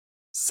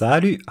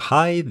Salut!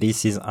 Hi,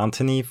 this is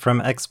Anthony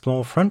from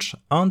Explore French,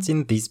 and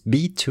in this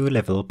B2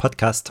 level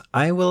podcast,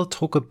 I will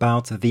talk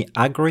about the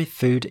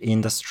agri-food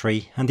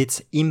industry and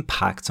its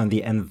impact on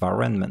the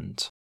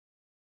environment.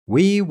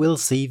 We will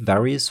see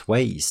various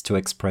ways to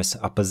express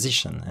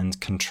opposition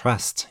and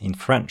contrast in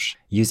French,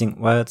 using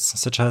words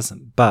such as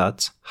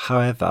but,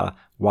 however,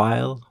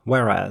 while,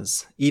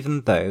 whereas,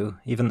 even though,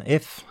 even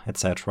if,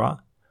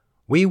 etc.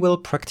 We will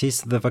practice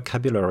the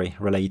vocabulary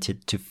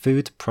related to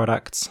food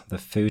products, the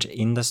food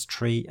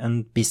industry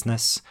and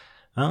business,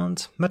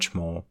 and much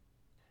more.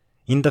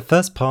 In the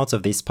first part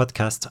of this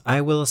podcast,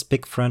 I will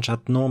speak French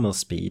at normal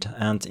speed,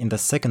 and in the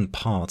second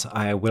part,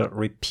 I will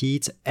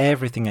repeat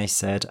everything I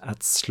said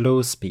at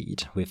slow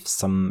speed with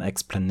some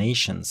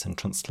explanations and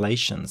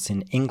translations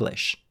in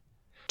English.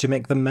 To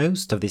make the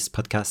most of this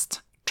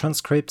podcast,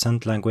 transcripts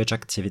and language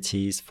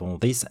activities for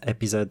this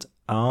episode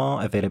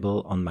are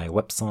available on my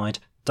website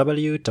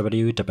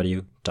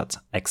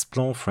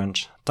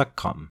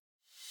www.explorefrench.com.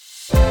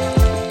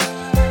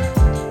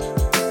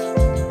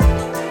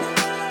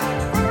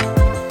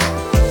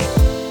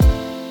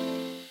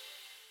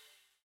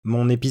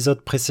 Mon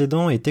épisode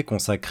précédent était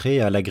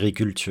consacré à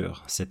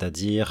l'agriculture,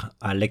 c'est-à-dire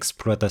à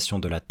l'exploitation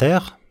de la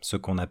terre, ce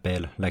qu'on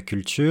appelle la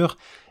culture,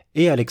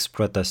 et à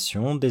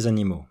l'exploitation des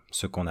animaux,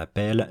 ce qu'on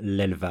appelle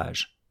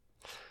l'élevage.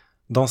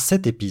 Dans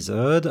cet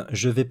épisode,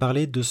 je vais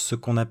parler de ce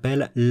qu'on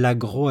appelle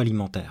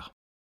l'agroalimentaire.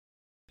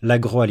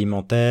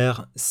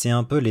 L'agroalimentaire, c'est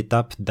un peu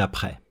l'étape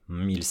d'après.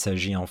 Il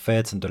s'agit en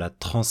fait de la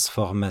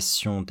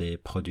transformation des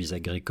produits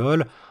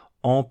agricoles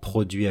en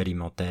produits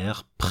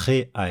alimentaires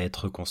prêts à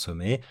être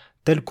consommés,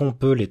 tels qu'on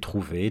peut les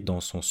trouver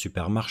dans son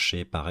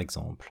supermarché par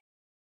exemple.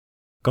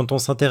 Quand on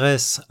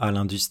s'intéresse à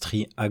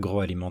l'industrie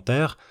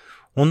agroalimentaire,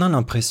 on a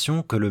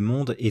l'impression que le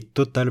monde est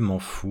totalement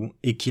fou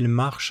et qu'il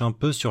marche un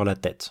peu sur la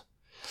tête.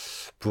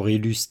 Pour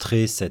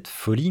illustrer cette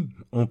folie,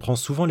 on prend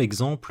souvent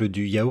l'exemple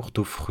du yaourt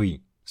aux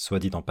fruits, soit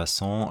dit en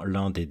passant,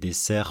 l'un des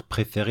desserts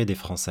préférés des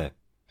Français.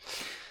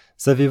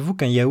 Savez-vous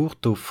qu'un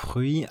yaourt aux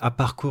fruits a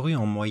parcouru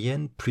en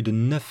moyenne plus de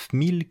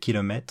 9000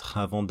 km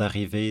avant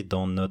d'arriver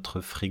dans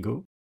notre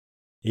frigo ?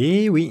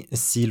 Et oui,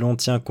 si l'on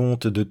tient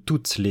compte de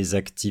toutes les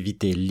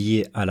activités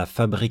liées à la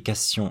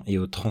fabrication et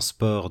au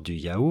transport du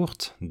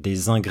yaourt,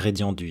 des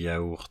ingrédients du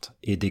yaourt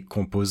et des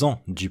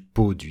composants du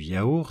pot du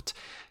yaourt,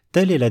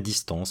 telle est la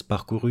distance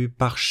parcourue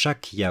par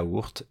chaque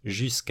yaourt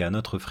jusqu'à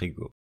notre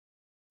frigo.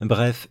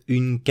 Bref,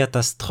 une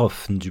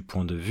catastrophe du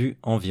point de vue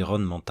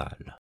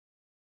environnemental.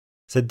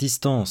 Cette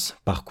distance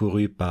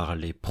parcourue par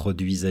les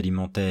produits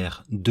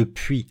alimentaires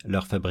depuis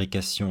leur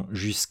fabrication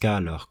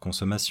jusqu'à leur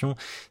consommation,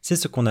 c'est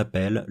ce qu'on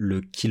appelle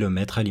le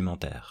kilomètre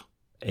alimentaire.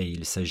 Et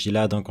il s'agit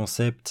là d'un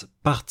concept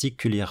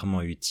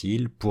particulièrement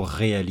utile pour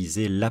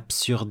réaliser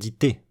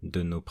l'absurdité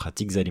de nos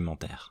pratiques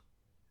alimentaires.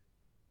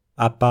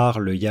 À part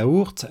le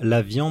yaourt,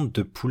 la viande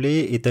de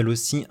poulet est elle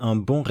aussi un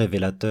bon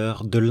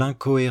révélateur de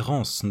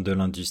l'incohérence de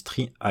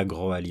l'industrie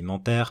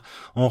agroalimentaire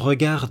en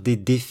regard des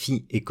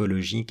défis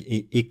écologiques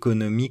et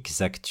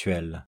économiques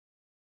actuels.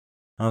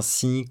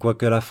 Ainsi,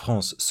 quoique la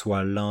France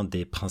soit l'un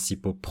des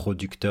principaux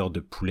producteurs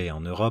de poulet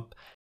en Europe,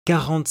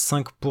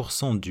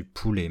 45% du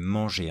poulet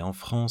mangé en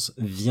France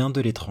vient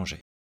de l'étranger.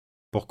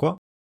 Pourquoi ?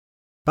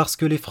 Parce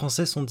que les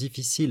Français sont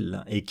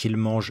difficiles et qu'ils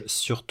mangent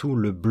surtout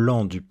le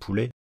blanc du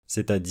poulet,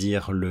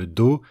 c'est-à-dire le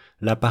dos,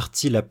 la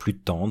partie la plus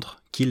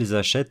tendre, qu'ils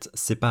achètent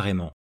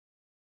séparément.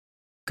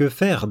 Que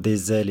faire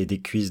des ailes et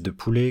des cuisses de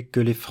poulet que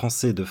les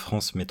Français de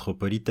France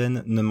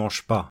métropolitaine ne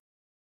mangent pas ?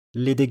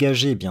 Les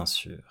dégager, bien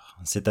sûr,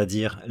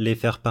 c'est-à-dire les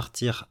faire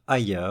partir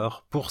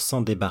ailleurs pour s'en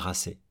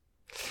débarrasser.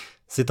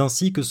 C'est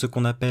ainsi que ce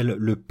qu'on appelle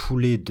le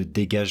poulet de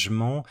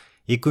dégagement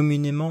est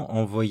communément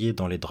envoyé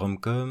dans les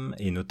DROMCOM,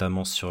 et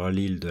notamment sur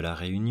l'île de la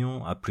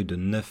Réunion, à plus de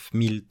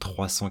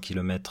 9300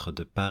 km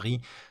de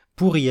Paris,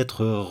 pour y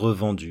être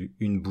revendu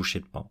une bouchée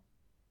de pain.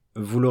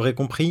 Vous l'aurez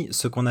compris,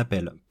 ce qu'on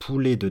appelle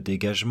poulet de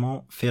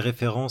dégagement fait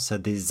référence à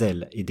des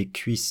ailes et des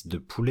cuisses de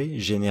poulet,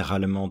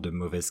 généralement de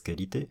mauvaise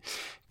qualité,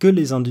 que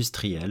les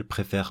industriels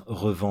préfèrent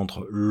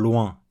revendre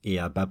loin et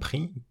à bas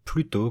prix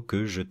plutôt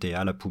que jeter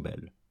à la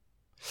poubelle.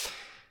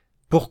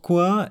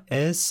 Pourquoi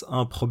est-ce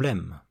un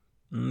problème ?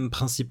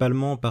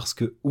 Principalement parce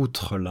que,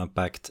 outre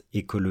l'impact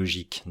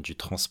écologique du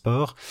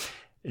transport,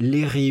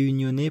 les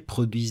Réunionnais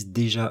produisent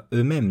déjà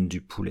eux-mêmes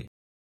du poulet.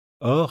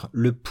 Or,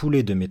 le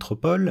poulet de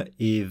métropole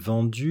est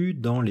vendu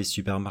dans les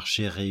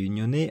supermarchés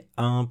réunionnais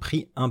à un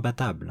prix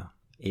imbattable.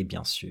 Et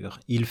bien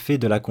sûr, il fait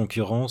de la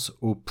concurrence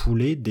au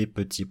poulet des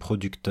petits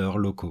producteurs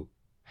locaux.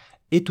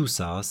 Et tout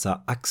ça,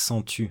 ça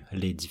accentue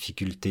les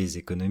difficultés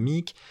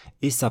économiques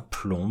et ça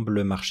plombe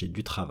le marché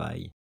du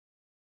travail.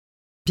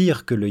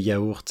 Pire que le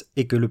yaourt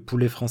et que le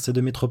poulet français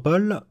de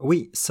métropole,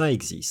 oui, ça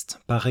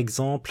existe. Par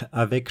exemple,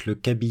 avec le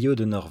cabillaud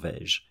de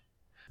Norvège.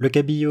 Le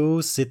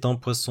cabillaud, c'est un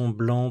poisson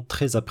blanc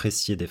très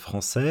apprécié des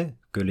Français,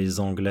 que les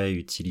Anglais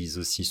utilisent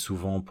aussi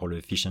souvent pour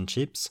le fish and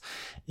chips,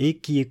 et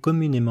qui est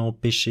communément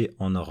pêché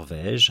en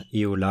Norvège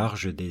et au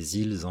large des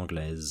îles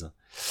anglaises.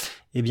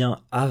 Eh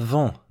bien,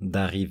 avant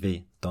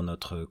d'arriver dans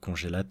notre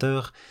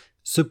congélateur,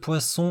 Ce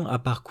poisson a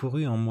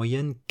parcouru en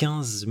moyenne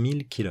 15 000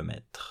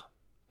 kilomètres.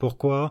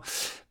 Pourquoi?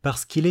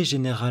 Parce qu'il est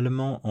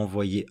généralement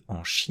envoyé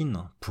en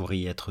Chine pour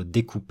y être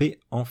découpé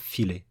en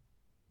filets.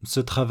 Ce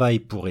travail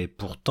pourrait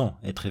pourtant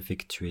être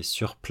effectué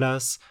sur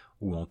place,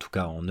 ou en tout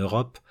cas en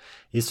Europe,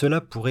 et cela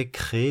pourrait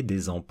créer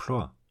des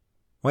emplois.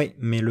 Oui,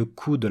 mais le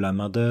coût de la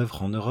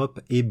main-d'œuvre en Europe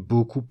est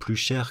beaucoup plus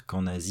cher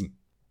qu'en Asie,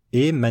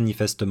 et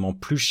manifestement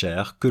plus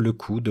cher que le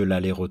coût de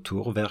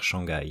l'aller-retour vers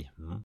Shanghai.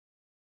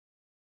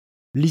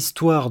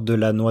 L'histoire de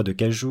la noix de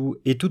cajou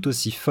est tout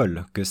aussi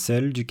folle que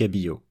celle du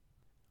cabillaud.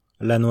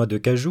 La noix de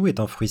cajou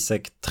est un fruit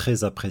sec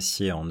très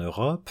apprécié en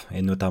Europe,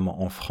 et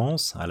notamment en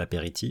France, à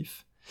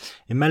l'apéritif.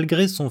 Et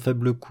malgré son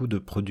faible coût de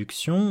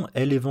production,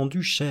 elle est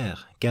vendue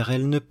cher, car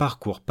elle ne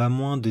parcourt pas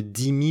moins de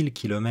 10 000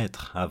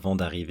 kilomètres avant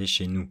d'arriver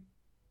chez nous.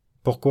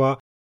 Pourquoi?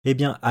 Eh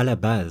bien, à la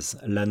base,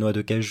 la noix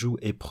de cajou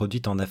est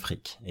produite en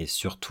Afrique, et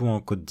surtout en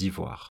Côte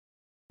d'Ivoire.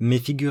 Mais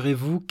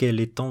figurez-vous qu'elle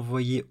est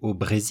envoyée au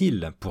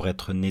Brésil pour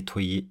être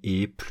nettoyée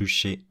et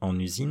épluchée en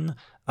usine,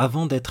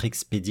 avant d'être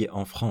expédiée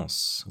en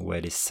France, où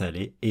elle est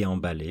salée et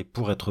emballée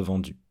pour être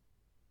vendue.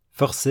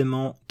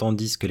 Forcément,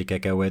 tandis que les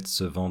cacahuètes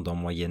se vendent en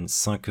moyenne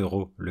 5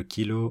 € le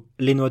kilo,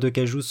 les noix de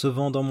cajou se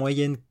vendent en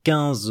moyenne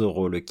 15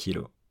 € le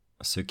kilo,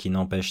 ce qui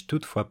n'empêche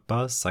toutefois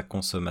pas sa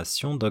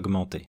consommation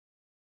d'augmenter.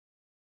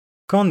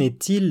 Qu'en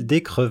est-il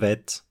des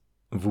crevettes?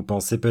 Vous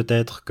pensez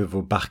peut-être que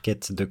vos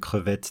barquettes de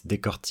crevettes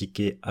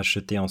décortiquées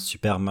achetées en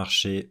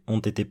supermarché ont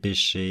été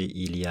pêchées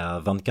il y a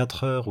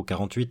 24 heures ou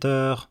 48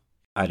 heures?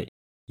 Allez,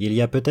 il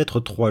y a peut-être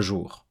 3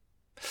 jours.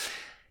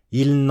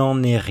 Il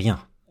n'en est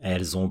rien.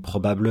 Elles ont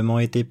probablement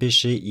été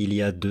pêchées il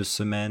y a 2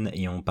 semaines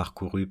et ont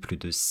parcouru plus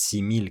de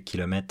 6000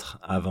 kilomètres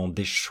avant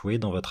d'échouer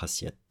dans votre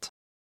assiette.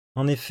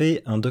 En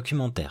effet, un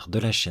documentaire de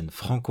la chaîne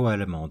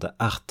franco-allemande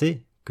Arte,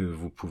 que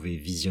vous pouvez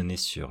visionner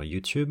sur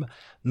YouTube,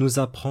 nous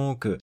apprend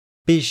que,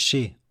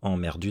 pêchées en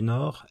mer du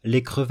Nord,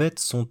 les crevettes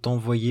sont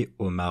envoyées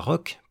au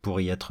Maroc pour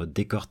y être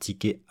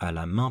décortiquées à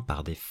la main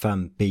par des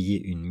femmes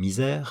payées une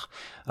misère,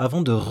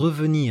 avant de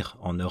revenir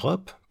en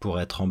Europe pour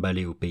être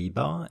emballées aux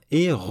Pays-Bas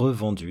et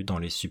revendues dans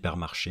les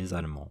supermarchés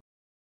allemands.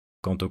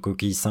 Quant aux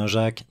coquilles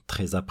Saint-Jacques,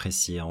 très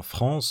appréciées en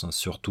France,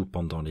 surtout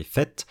pendant les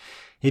fêtes,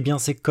 eh bien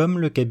c'est comme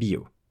le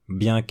cabillaud.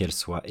 Bien qu'elles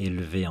soient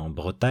élevées en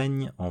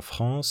Bretagne, en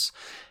France,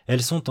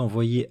 elles sont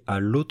envoyées à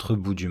l'autre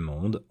bout du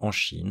monde, en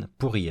Chine,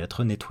 pour y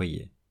être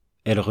nettoyées.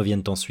 Elles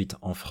reviennent ensuite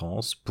en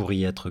France pour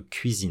y être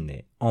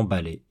cuisinées,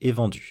 emballées et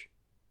vendues.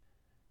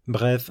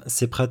 Bref,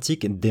 ces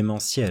pratiques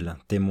démentielles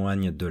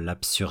témoignent de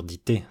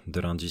l'absurdité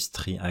de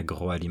l'industrie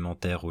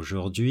agroalimentaire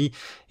aujourd'hui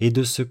et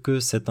de ce que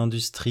cette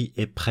industrie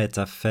est prête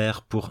à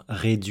faire pour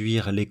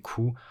réduire les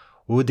coûts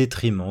au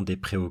détriment des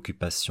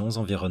préoccupations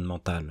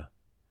environnementales.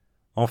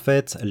 En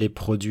fait, les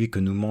produits que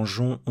nous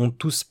mangeons ont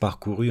tous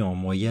parcouru en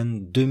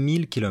moyenne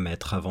 2000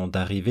 km avant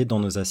d'arriver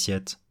dans nos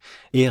assiettes.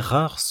 Et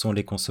rares sont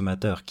les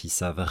consommateurs qui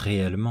savent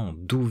réellement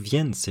d'où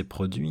viennent ces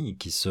produits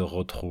qui se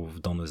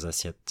retrouvent dans nos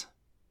assiettes.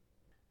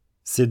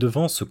 C'est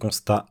devant ce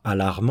constat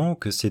alarmant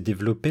que s'est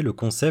développé le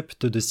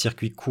concept de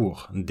circuit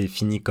court,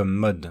 défini comme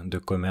mode de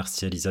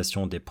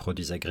commercialisation des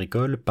produits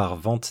agricoles par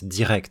vente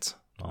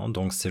directe.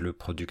 Donc c'est le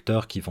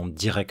producteur qui vend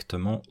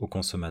directement au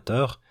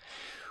consommateur,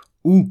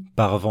 ou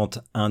par vente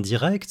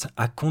indirecte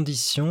à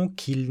condition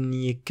qu'il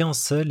n'y ait qu'un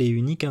seul et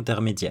unique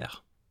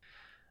intermédiaire.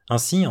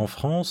 Ainsi, en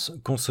France,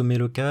 consommer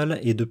local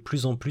est de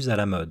plus en plus à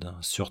la mode,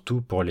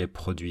 surtout pour les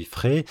produits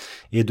frais,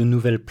 et de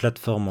nouvelles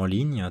plateformes en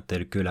ligne,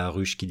 telles que la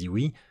ruche qui dit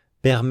oui,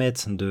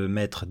 permettent de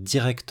mettre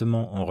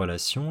directement en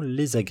relation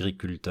les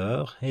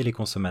agriculteurs et les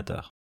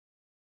consommateurs.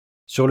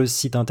 Sur le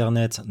site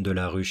internet de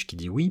la ruche qui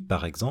dit oui,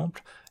 par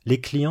exemple, les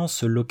clients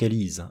se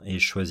localisent et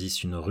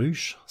choisissent une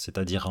ruche,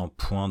 c'est-à-dire un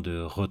point de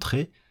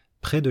retrait,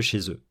 près de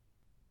chez eux.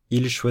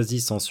 Ils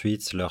choisissent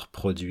ensuite leurs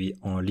produits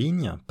en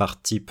ligne,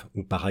 par type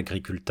ou par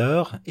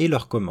agriculteur, et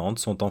leurs commandes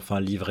sont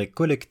enfin livrées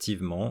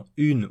collectivement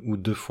 1 ou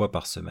 2 fois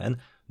par semaine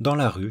dans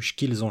la ruche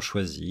qu'ils ont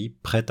choisie,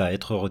 prête à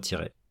être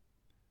retirée.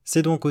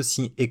 C'est donc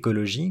aussi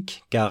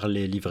écologique car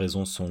les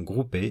livraisons sont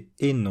groupées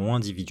et non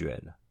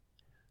individuelles.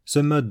 Ce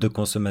mode de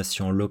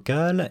consommation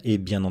locale est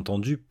bien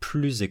entendu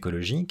plus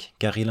écologique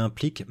car il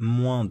implique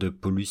moins de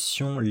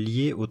pollution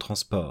liée au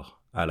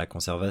transport, à la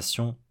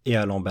conservation et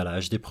à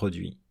l'emballage des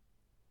produits.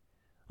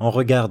 En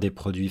regard des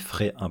produits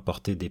frais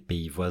importés des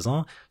pays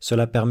voisins,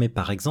 cela permet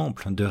par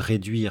exemple de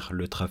réduire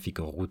le trafic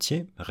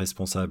routier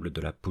responsable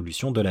de la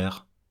pollution de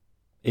l'air.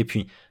 Et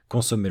puis,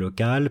 consommer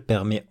local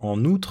permet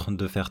en outre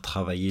de faire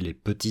travailler les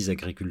petits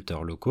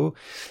agriculteurs locaux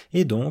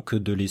et donc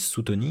de les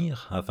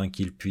soutenir afin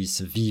qu'ils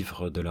puissent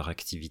vivre de leur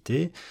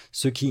activité,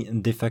 ce qui,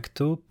 de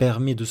facto,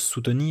 permet de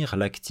soutenir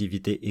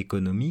l'activité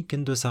économique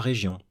de sa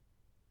région.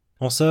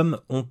 En somme,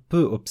 on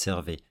peut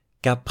observer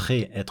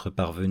qu'après être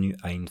parvenu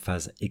à une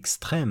phase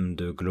extrême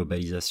de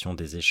globalisation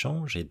des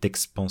échanges et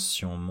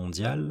d'expansion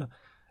mondiale,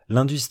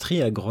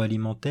 l'industrie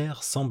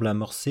agroalimentaire semble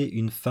amorcer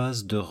une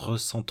phase de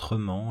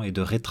recentrement et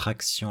de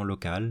rétraction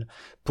locale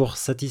pour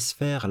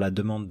satisfaire la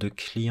demande de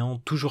clients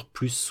toujours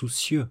plus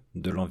soucieux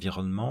de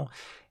l'environnement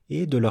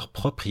et de leur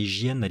propre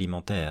hygiène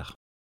alimentaire.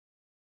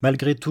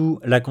 Malgré tout,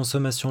 la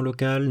consommation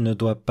locale ne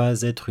doit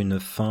pas être une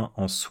fin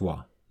en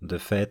soi. De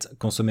fait,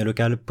 consommer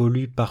local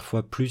pollue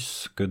parfois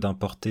plus que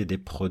d'importer des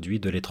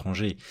produits de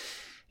l'étranger.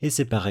 Et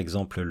c'est par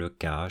exemple le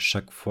cas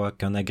chaque fois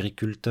qu'un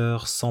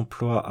agriculteur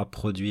s'emploie à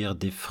produire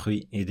des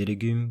fruits et des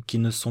légumes qui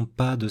ne sont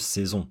pas de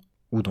saison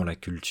ou dont la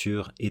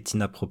culture est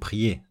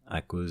inappropriée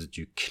à cause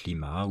du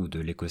climat ou de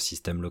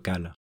l'écosystème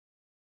local.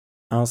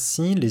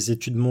 Ainsi, les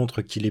études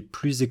montrent qu'il est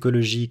plus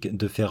écologique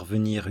de faire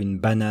venir une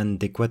banane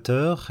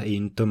d'Équateur et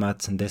une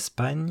tomate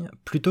d'Espagne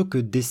plutôt que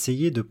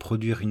d'essayer de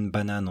produire une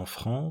banane en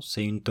France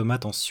et une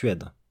tomate en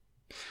Suède.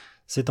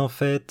 C'est en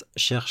fait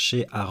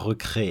chercher à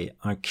recréer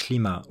un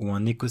climat ou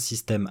un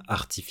écosystème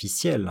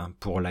artificiel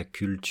pour la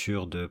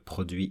culture de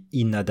produits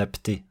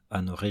inadaptés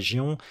à nos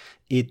régions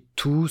et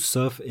tout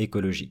sauf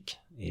écologique.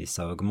 Et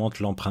ça augmente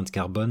l'empreinte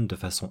carbone de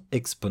façon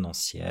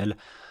exponentielle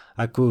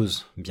à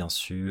cause, bien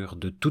sûr,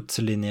 de toute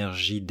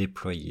l'énergie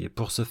déployée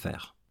pour ce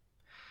faire.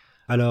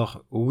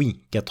 Alors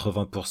oui,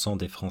 80%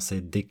 des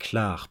Français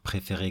déclarent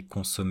préférer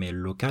consommer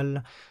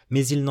local,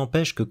 mais il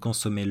n'empêche que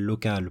consommer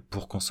local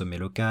pour consommer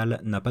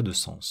local n'a pas de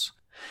sens.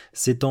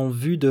 C'est en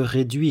vue de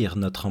réduire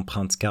notre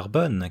empreinte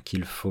carbone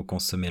qu'il faut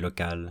consommer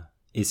local,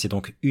 et c'est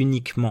donc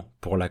uniquement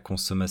pour la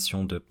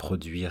consommation de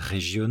produits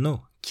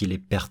régionaux qu'il est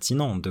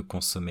pertinent de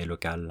consommer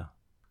local.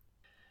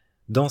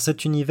 Dans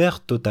cet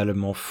univers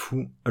totalement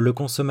fou, le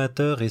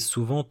consommateur est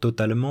souvent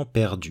totalement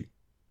perdu.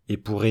 Et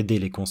pour aider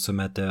les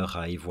consommateurs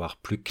à y voir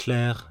plus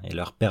clair et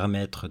leur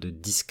permettre de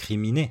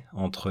discriminer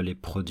entre les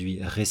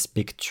produits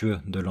respectueux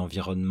de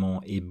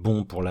l'environnement et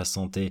bons pour la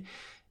santé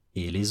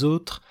et les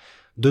autres,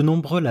 de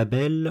nombreux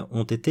labels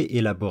ont été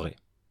élaborés.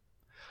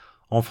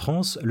 En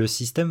France, le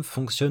système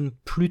fonctionne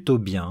plutôt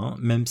bien,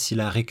 même si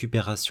la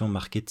récupération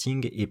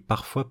marketing est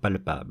parfois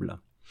palpable.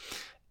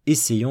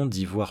 Essayons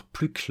d'y voir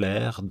plus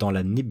clair dans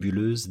la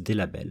nébuleuse des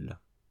labels.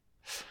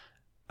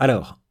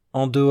 Alors,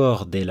 en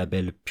dehors des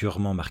labels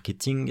purement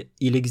marketing,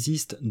 il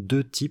existe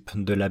deux types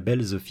de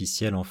labels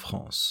officiels en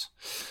France.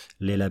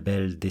 Les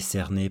labels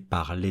décernés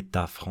par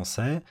l'État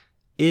français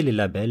et les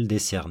labels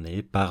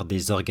décernés par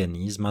des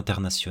organismes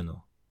internationaux.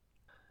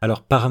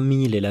 Alors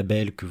parmi les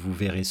labels que vous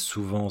verrez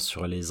souvent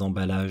sur les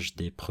emballages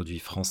des produits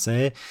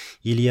français,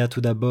 il y a tout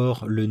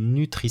d'abord le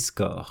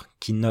Nutri-Score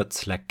qui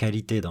note la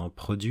qualité d'un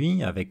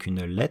produit avec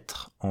une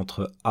lettre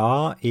entre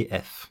A et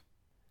F.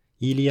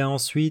 Il y a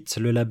ensuite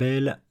le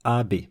label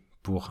AB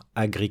pour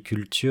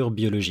agriculture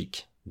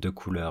biologique, de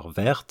couleur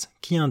verte,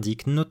 qui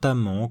indique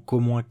notamment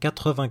qu'au moins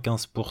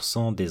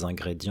 95% des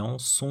ingrédients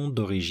sont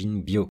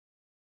d'origine bio.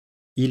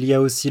 Il y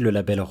a aussi le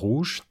label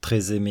rouge,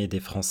 très aimé des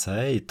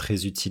Français et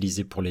très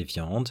utilisé pour les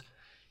viandes.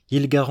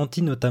 Il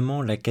garantit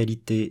notamment la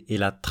qualité et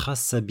la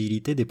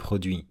traçabilité des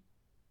produits.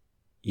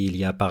 Il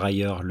y a par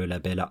ailleurs le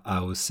label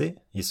AOC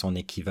et son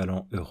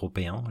équivalent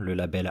européen, le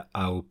label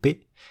AOP,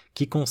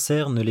 qui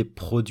concerne les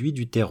produits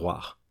du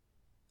terroir.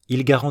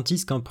 Ils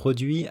garantissent qu'un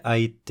produit a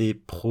été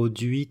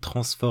produit,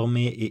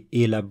 transformé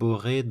et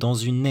élaboré dans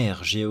une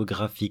aire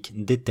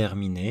géographique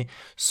déterminée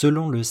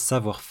selon le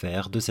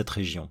savoir-faire de cette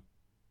région.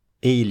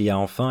 Et il y a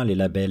enfin les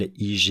labels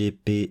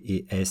IGP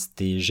et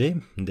STG,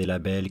 des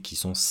labels qui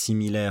sont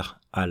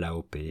similaires à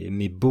l'AOP,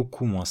 mais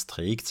beaucoup moins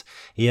stricts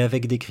et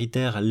avec des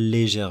critères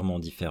légèrement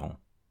différents.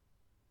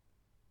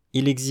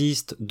 Il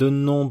existe de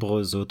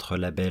nombreux autres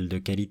labels de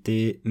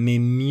qualité, mais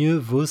mieux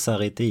vaut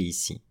s'arrêter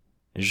ici.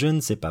 Je ne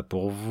sais pas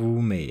pour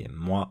vous, mais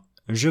moi,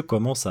 je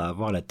commence à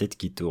avoir la tête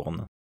qui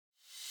tourne.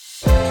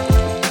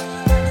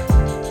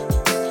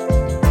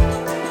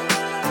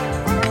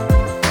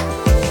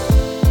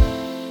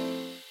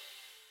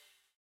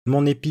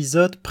 Mon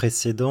épisode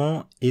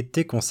précédent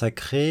était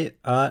consacré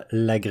à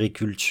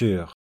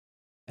l'agriculture.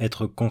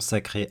 Être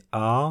consacré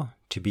à,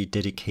 to be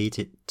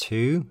dedicated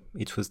to,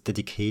 it was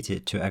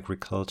dedicated to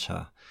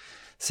agriculture,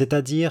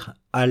 c'est-à-dire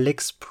à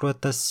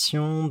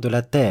l'exploitation de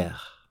la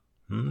terre,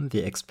 the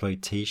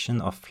exploitation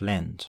of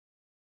land,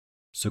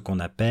 ce qu'on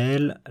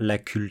appelle la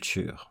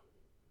culture,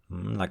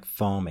 like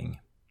farming,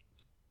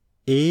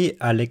 et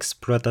à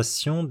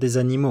l'exploitation des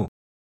animaux,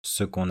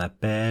 ce qu'on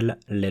appelle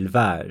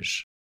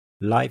l'élevage.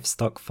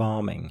 Livestock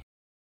farming,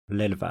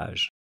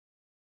 l'élevage.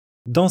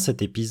 Dans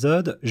cet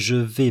épisode, je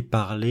vais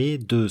parler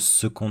de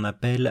ce qu'on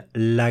appelle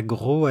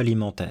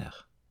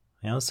l'agroalimentaire.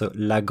 So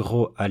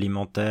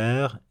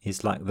l'agroalimentaire is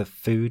like the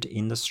food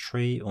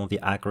industry or the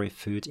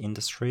agri-food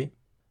industry.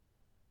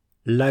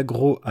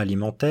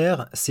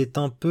 L'agroalimentaire, c'est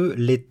un peu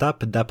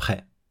l'étape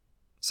d'après.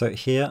 So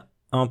here,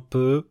 un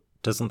peu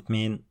doesn't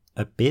mean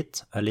a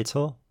bit, a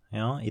little.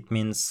 It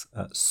means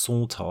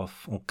sort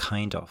of or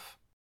kind of.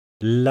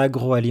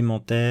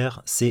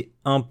 L'agroalimentaire, c'est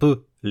un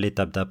peu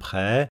l'étape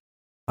d'après.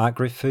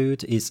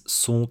 Agri-food is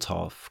sort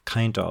of,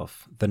 kind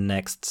of, the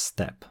next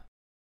step.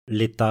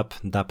 L'étape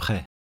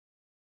d'après.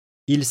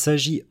 Il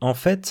s'agit en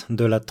fait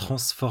de la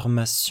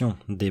transformation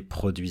des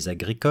produits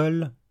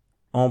agricoles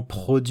en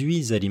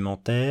produits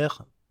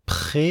alimentaires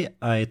prêts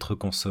à être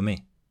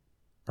consommés.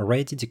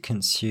 Ready to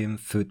consume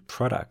food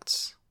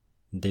products.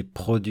 Des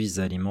produits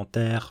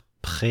alimentaires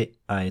prêts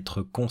à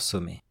être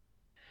consommés.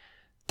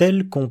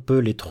 Tels qu'on peut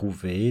les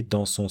trouver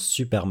dans son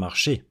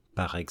supermarché,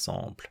 par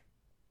exemple.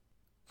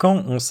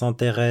 Quand on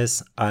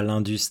s'intéresse à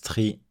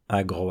l'industrie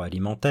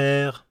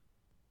agroalimentaire,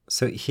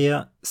 so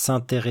here,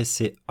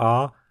 s'intéresser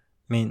à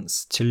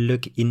means to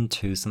look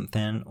into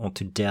something or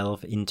to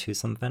delve into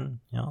something.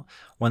 Yeah?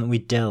 When we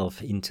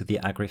delve into the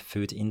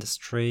agri-food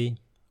industry,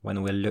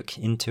 when we look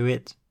into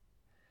it,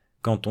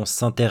 quand on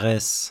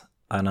s'intéresse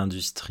à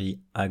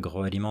l'industrie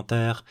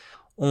agroalimentaire,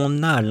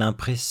 on a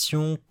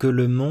l'impression que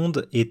le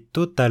monde est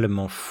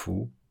totalement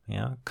fou,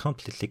 yeah?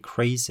 Completely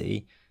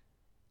crazy,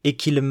 et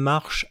qu'il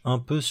marche un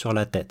peu sur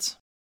la tête.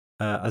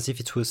 As if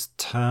it was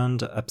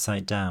turned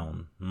upside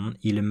down.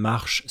 Il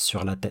marche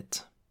sur la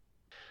tête.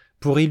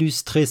 Pour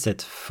illustrer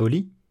cette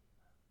folie,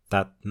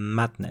 that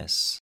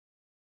madness,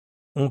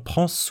 on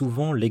prend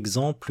souvent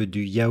l'exemple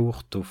du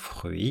yaourt aux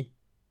fruits,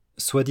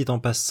 soit dit en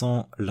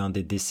passant l'un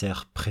des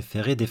desserts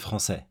préférés des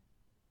Français.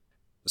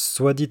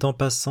 Soit dit en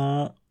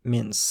passant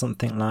means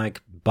something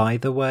like by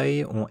the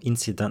way or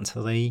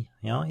incidentally.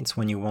 Yeah? It's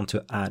when you want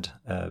to add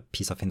a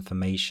piece of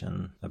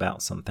information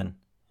about something.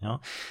 Yeah?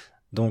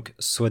 Donc,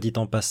 soit dit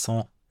en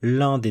passant,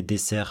 l'un des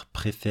desserts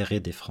préférés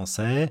des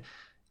Français.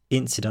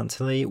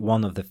 Incidentally,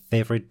 one of the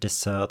favorite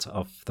desserts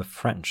of the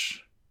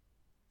French.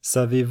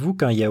 Savez-vous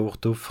qu'un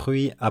yaourt aux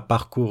fruits a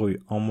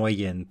parcouru en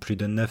moyenne plus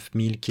de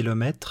 9000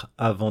 km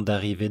avant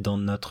d'arriver dans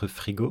notre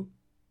frigo?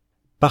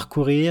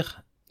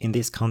 Parcourir, in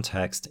this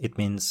context, it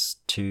means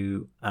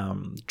to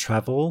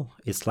travel.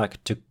 It's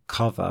like to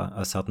cover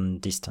a certain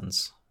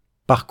distance.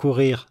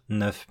 Parcourir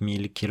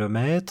 9000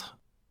 km,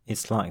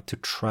 it's like to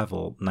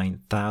travel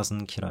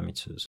 9000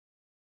 kilometers.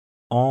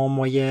 En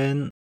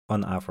moyenne,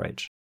 on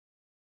average.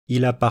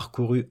 Il a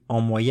parcouru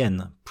en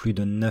moyenne plus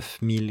de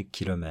 9000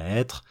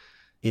 km.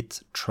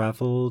 It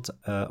traveled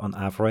on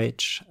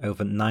average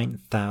over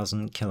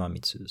 9000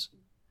 kilometers.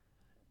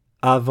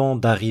 Avant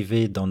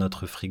d'arriver dans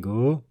notre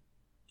frigo,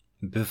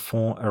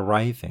 before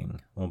arriving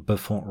or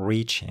before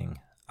reaching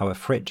our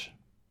fridge.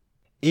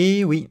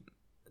 Et oui,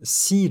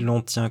 si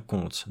l'on tient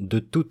compte de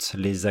toutes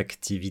les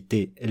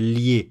activités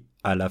liées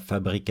à la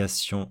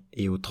fabrication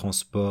et au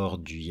transport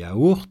du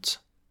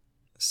yaourt,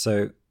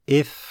 so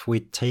if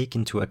we take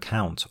into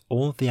account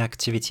all the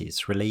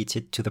activities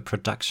related to the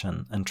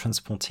production and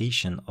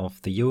transportation of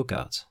the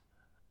yogurt,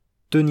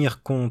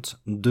 tenir compte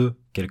de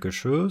quelque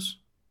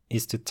chose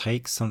is to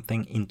take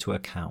something into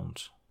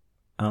account.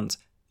 And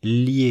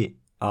lié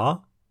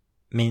à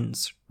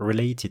means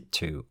related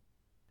to.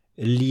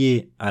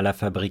 Lié à la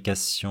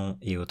fabrication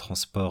et au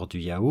transport du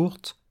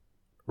yaourt,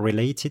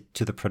 related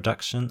to the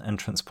production and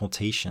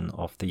transportation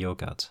of the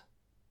yogurt.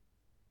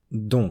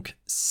 Donc,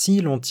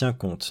 si l'on tient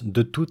compte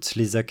de toutes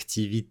les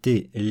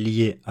activités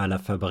liées à la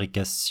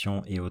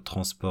fabrication et au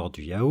transport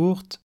du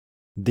yaourt,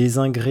 des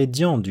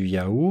ingrédients du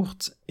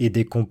yaourt et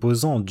des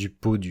composants du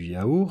pot du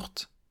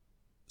yaourt,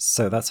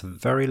 so that's a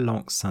very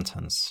long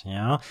sentence,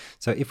 yeah?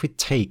 So if we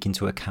take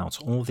into account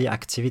all the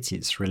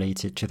activities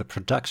related to the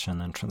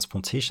production and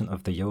transportation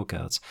of the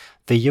yogurt's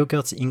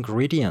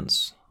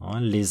ingredients,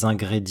 les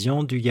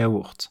ingrédients du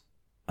yaourt,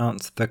 and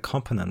the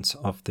components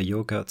of the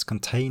yogurt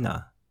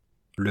container,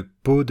 le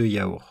pot de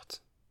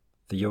yaourt,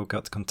 the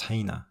yogurt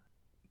container.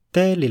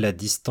 Telle est la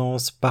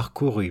distance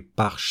parcourue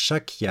par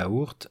chaque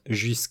yaourt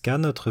jusqu'à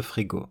notre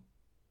frigo.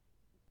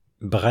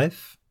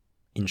 Bref,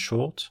 in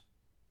short,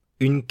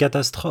 une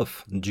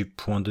catastrophe du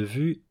point de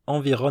vue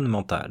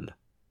environnemental.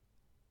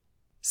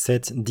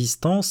 Cette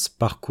distance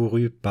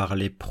parcourue par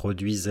les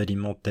produits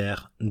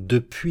alimentaires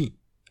depuis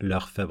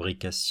leur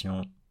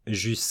fabrication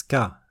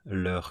jusqu'à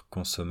leur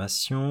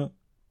consommation,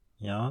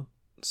 yeah,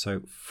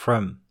 so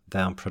from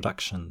their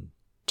production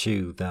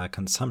to their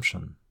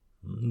consumption,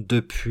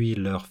 depuis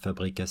leur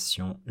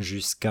fabrication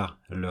jusqu'à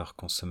leur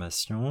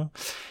consommation,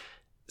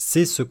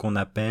 c'est ce qu'on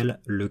appelle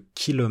le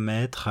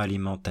kilomètre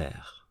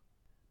alimentaire.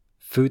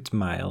 Food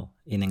mile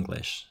in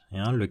English,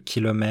 le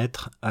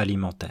kilomètre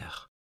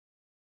alimentaire.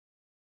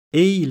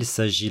 Et il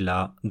s'agit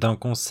là d'un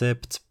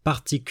concept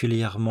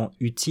particulièrement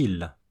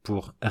utile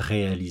pour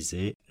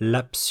réaliser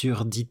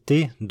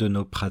l'absurdité de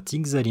nos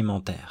pratiques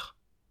alimentaires.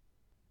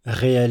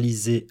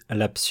 Réaliser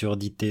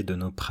l'absurdité de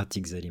nos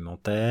pratiques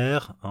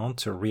alimentaires,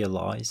 to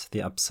realize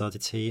the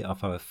absurdity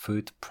of our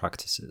food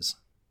practices.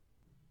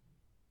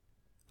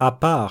 À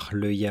part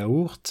le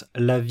yaourt,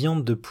 la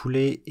viande de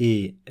poulet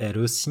est, elle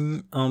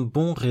aussi, un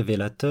bon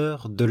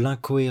révélateur de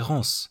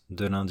l'incohérence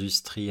de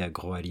l'industrie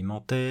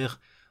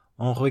agroalimentaire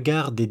en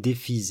regard des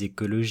défis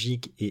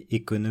écologiques et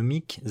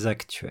économiques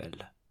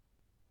actuels.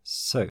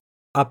 So,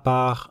 à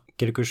part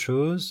quelque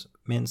chose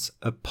means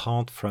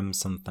apart from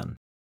something.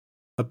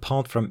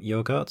 Apart from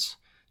yogurt,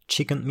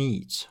 chicken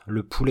meat,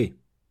 le poulet,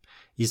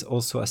 is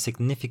also a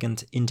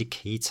significant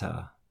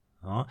indicator,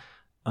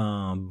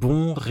 un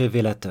bon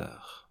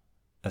révélateur.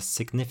 A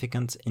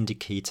significant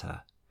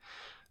indicator,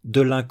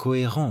 de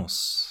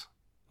l'incohérence,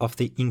 of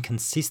the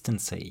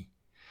inconsistency,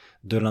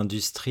 de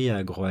l'industrie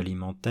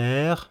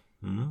agroalimentaire,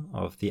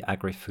 of the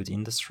agri-food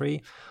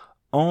industry,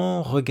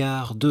 en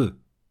regard de,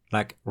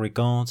 like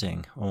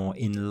regarding, or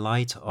in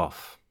light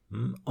of,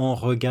 en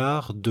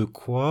regard de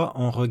quoi?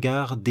 En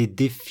regard des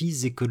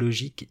défis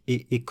écologiques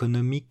et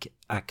économiques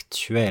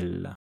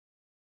actuels.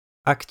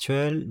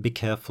 Actuel, be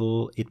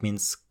careful, it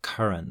means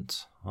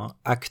current.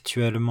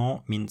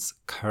 Actuellement means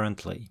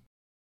currently.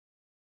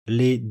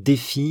 Les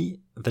défis,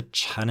 the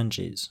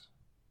challenges.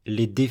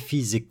 Les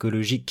défis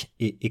écologiques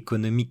et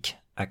économiques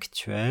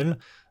actuels,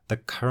 the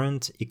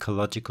current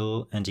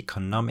ecological and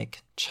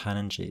economic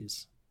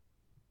challenges.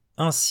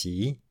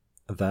 Ainsi,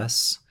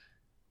 thus,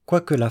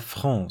 quoique la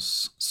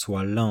France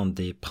soit l'un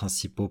des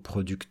principaux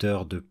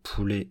producteurs de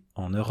poulet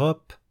en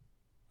Europe,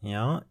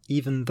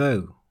 even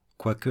though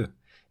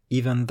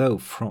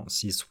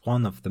France is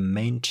one of the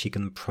main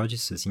chicken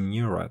producers in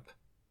Europe,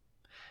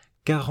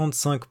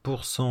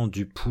 45%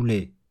 du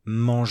poulet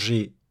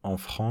mangé en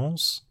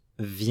France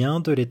vient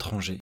de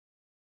l'étranger.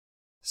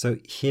 So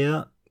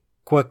here,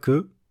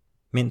 quoique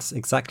means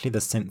exactly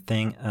the same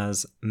thing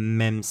as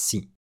même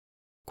si.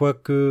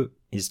 Quoique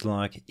is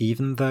like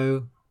even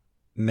though,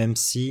 même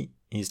si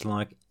is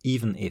like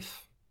even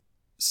if.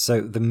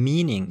 So the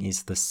meaning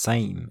is the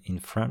same in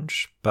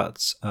French,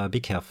 but be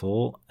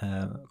careful,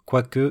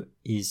 quoique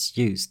is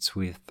used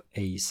with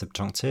a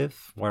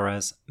subjunctive,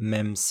 whereas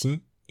même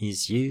si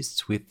is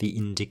used with the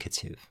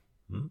indicative.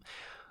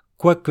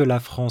 Quoique la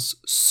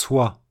France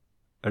soit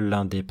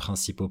l'un des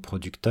principaux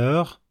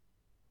producteurs,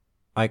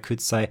 I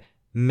could say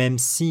même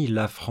si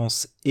la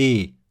France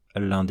est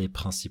l'un des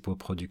principaux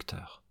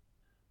producteurs.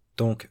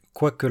 Donc,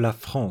 quoique la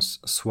France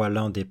soit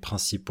l'un des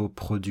principaux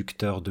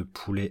producteurs de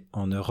poulet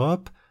en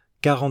Europe,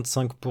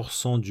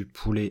 45% du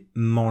poulet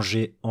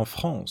mangé en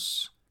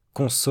France,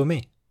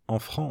 consommé en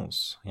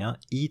France,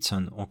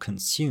 eaten or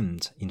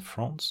consumed in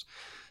France,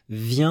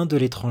 vient de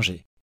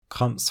l'étranger,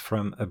 comes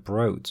from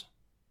abroad.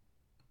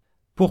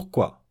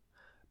 Pourquoi ?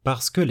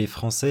 Parce que les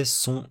Français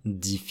sont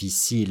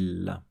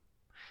difficiles.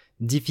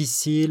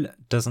 Difficile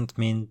doesn't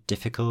mean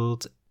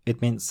difficult, it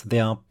means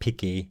they are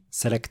picky,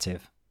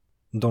 selective.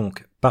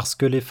 Donc, parce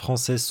que les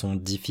Français sont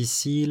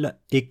difficiles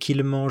et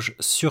qu'ils mangent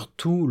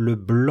surtout le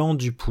blanc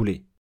du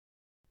poulet.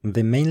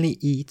 They mainly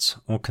eat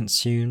or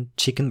consume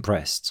chicken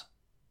breast.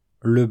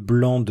 Le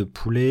blanc de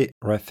poulet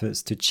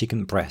refers to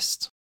chicken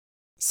breast,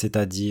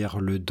 c'est-à-dire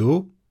le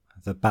dos,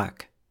 the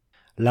back,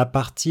 la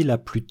partie la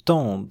plus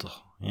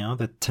tendre,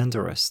 the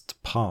tenderest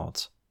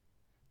part,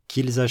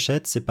 qu'ils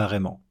achètent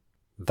séparément,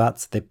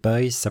 that they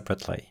buy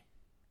separately.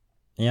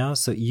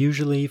 So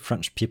usually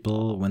French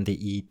people, when they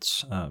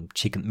eat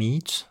chicken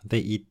meat, they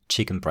eat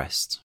chicken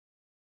breast.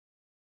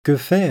 Que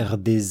faire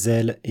des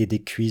ailes et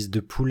des cuisses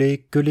de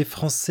poulet que les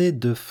Français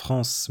de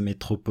France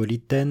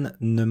métropolitaine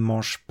ne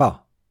mangent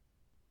pas?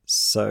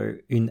 So,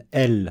 une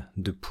aile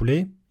de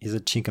poulet is a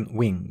chicken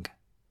wing.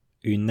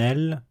 Une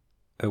aile,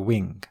 a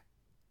wing.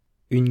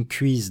 Une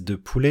cuisse de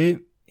poulet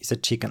is a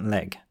chicken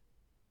leg.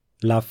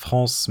 La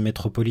France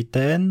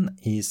métropolitaine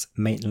is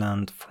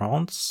mainland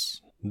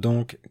France.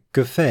 Donc,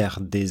 que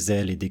faire des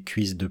ailes et des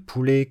cuisses de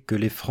poulet que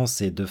les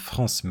Français de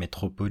France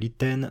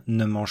métropolitaine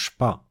ne mangent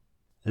pas?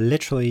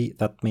 Literally,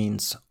 that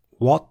means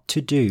what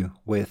to do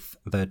with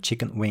the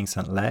chicken wings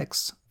and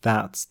legs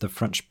that the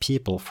French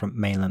people from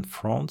mainland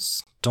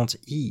France don't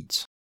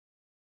eat.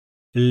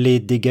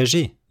 Les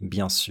dégager,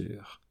 bien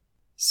sûr.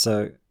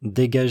 So,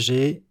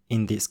 dégager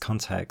in this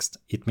context,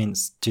 it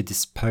means to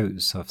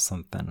dispose of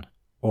something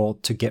or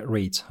to get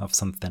rid of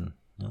something,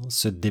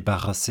 se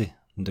débarrasser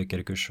de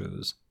quelque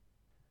chose.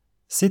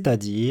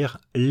 C'est-à-dire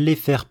les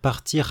faire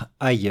partir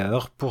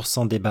ailleurs pour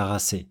s'en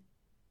débarrasser.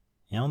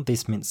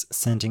 This means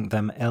sending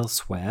them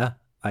elsewhere,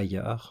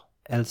 ailleurs,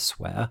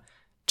 elsewhere,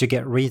 to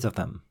get rid of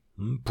them,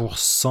 pour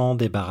s'en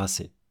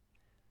débarrasser.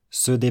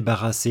 Se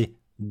débarrasser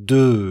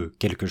de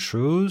quelque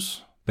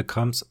chose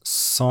becomes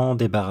s'en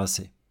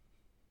débarrasser.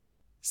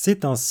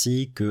 C'est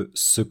ainsi que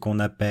ce qu'on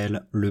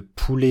appelle le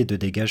poulet de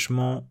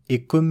dégagement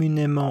est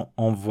communément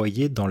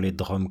envoyé dans les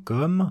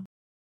dromcoms.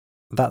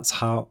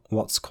 That's how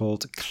what's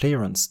called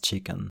clearance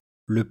chicken,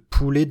 le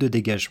poulet de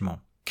dégagement,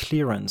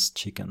 clearance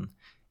chicken,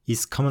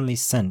 is commonly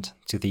sent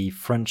to the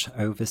French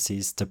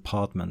Overseas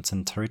Departments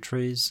and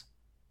Territories,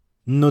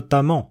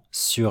 notamment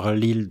sur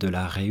l'île de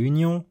la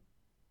Réunion,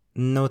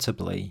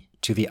 notably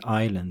to the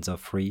island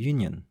of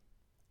Reunion,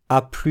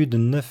 à plus de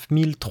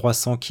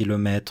 9300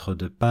 km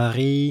de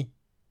Paris,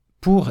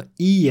 pour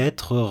y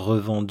être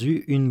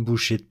revendu une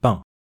bouchée de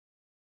pain,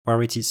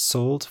 where it is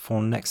sold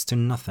for next to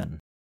nothing.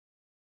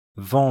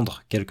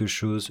 Vendre quelque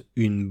chose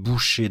une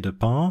bouchée de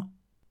pain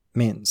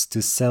means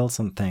to sell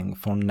something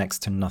for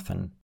next to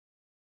nothing.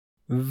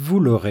 Vous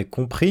l'aurez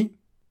compris,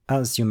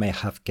 as you may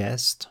have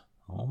guessed,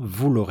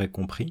 vous l'aurez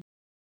compris,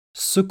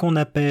 ce qu'on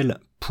appelle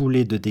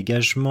poulet de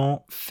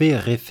dégagement fait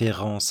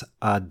référence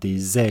à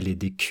des ailes et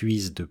des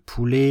cuisses de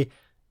poulet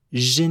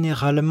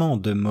généralement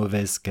de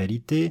mauvaise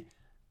qualité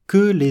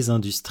que les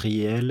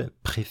industriels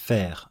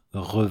préfèrent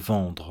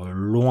revendre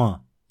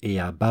loin et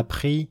à bas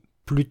prix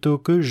plutôt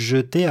que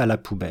jeter à la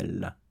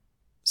poubelle.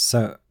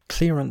 So,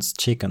 clearance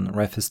chicken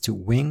refers to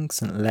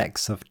wings and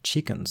legs of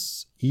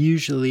chickens,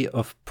 usually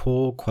of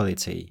poor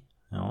quality,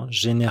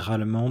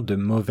 généralement de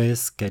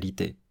mauvaise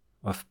qualité,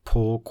 of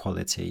poor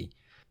quality,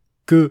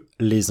 que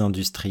les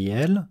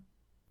industriels,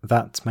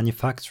 that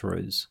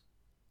manufacturers,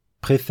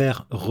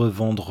 préfèrent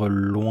revendre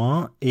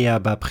loin et à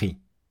bas prix,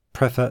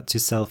 prefer to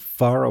sell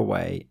far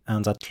away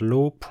and at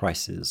low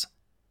prices.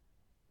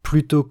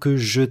 Plutôt que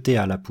jeter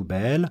à la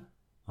poubelle,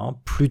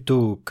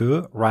 plutôt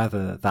que,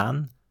 rather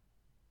than,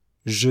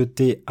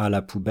 jeter à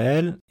la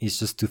poubelle is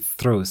just to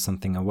throw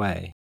something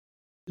away.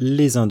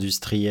 Les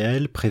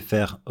industriels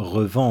préfèrent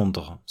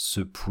revendre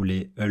ce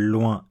poulet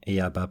loin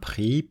et à bas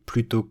prix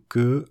plutôt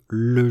que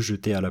le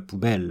jeter à la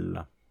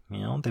poubelle.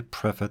 They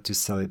prefer to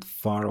sell it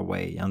far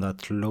away and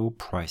at low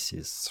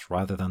prices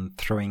rather than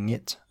throwing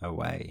it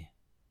away.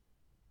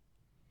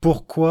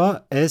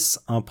 Pourquoi est-ce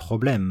un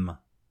problème?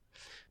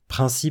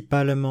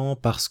 Principalement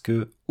parce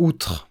que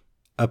outre,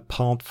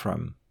 apart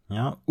from,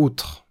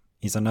 outre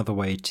is another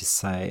way to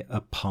say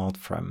apart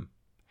from.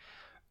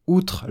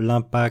 Outre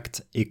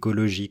l'impact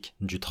écologique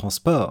du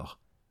transport,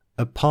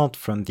 apart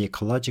from the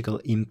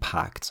ecological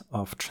impact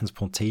of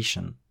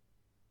transportation,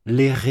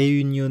 les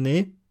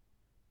Réunionnais,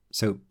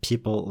 so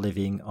people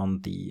living on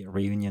the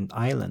Reunion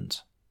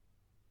Island,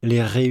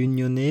 les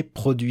Réunionnais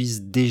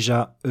produisent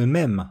déjà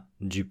eux-mêmes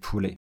du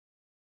poulet.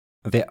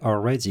 They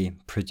already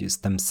produce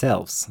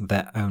themselves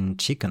their own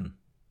chicken.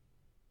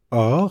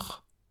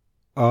 Or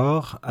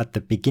at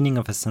the beginning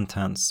of a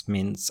sentence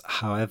means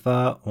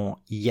however or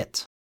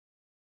yet.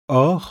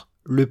 Or,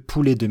 le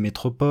poulet de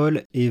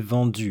métropole est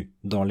vendu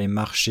dans les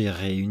marchés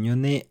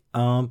réunionnais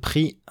à un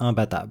prix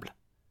imbattable.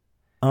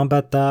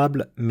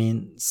 Imbattable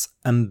means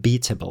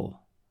unbeatable.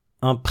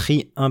 Un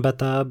prix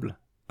imbattable,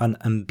 an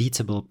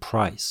unbeatable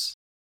price.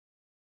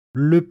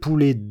 Le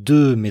poulet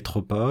de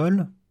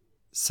métropole,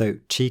 so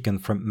chicken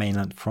from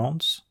mainland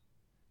France,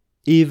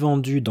 est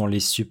vendu dans les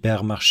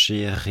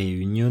supermarchés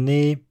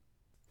réunionnais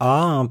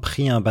à un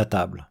prix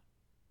imbattable.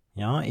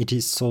 It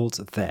is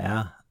sold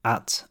there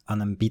at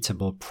an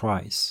unbeatable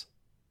price.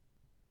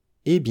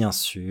 Et bien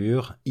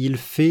sûr, il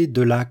fait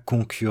de la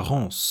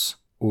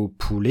concurrence au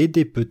poulet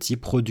des petits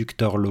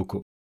producteurs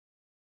locaux.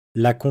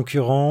 La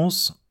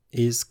concurrence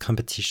is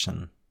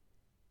competition.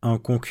 Un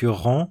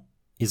concurrent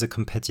is a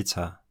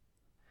competitor.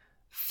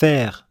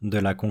 Faire de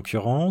la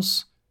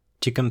concurrence,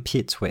 to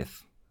compete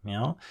with.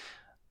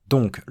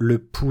 Donc, le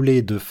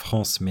poulet de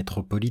France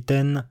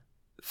métropolitaine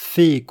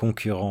fait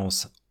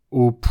concurrence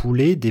au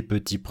poulet des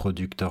petits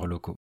producteurs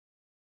locaux.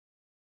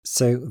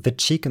 So, the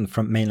chicken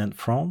from mainland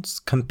France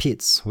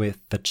competes with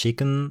the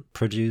chicken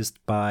produced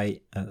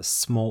by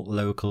small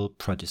local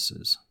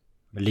producers,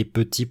 les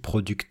petits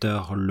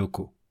producteurs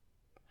locaux.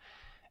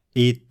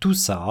 Et tout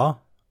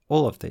ça,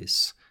 all of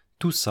this,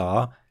 tout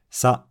ça,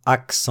 ça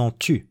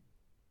accentue,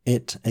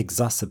 it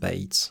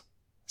exacerbates,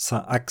 ça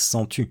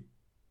accentue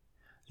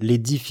les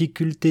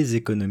difficultés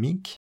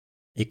économiques,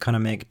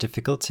 economic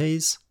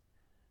difficulties,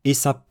 et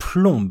ça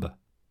plombe,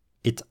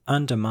 it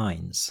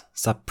undermines,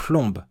 ça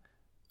plombe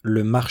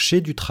le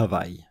marché du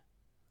travail,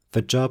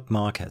 the job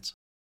market.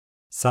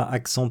 Ça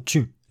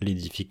accentue les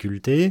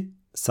difficultés,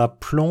 ça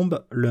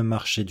plombe le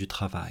marché du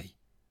travail.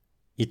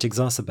 It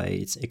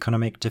exacerbates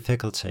economic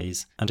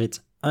difficulties and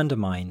it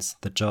undermines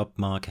the job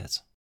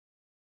market.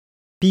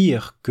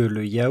 Pire que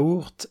le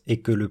yaourt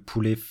et que le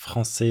poulet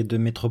français de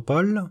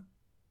métropole?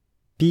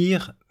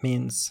 Pire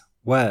means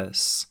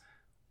worse.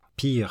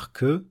 Pire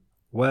que,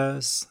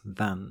 worse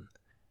than.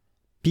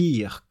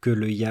 Pire que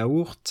le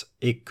yaourt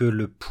et que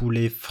le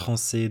poulet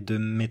français de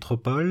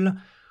métropole?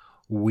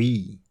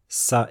 Oui,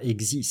 ça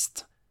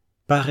existe.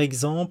 Par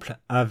exemple,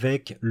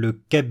 avec le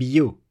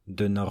cabillaud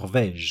de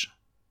Norvège.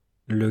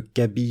 Le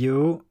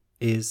cabillaud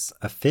is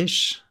a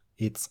fish,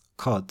 it's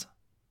cod.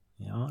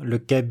 Le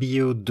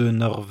cabillaud de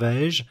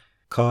Norvège,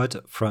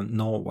 cod from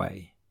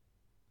Norway.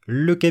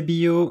 Le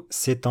cabillaud,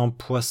 c'est un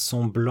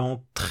poisson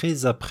blanc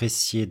très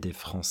apprécié des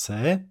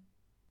Français.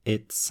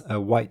 It's a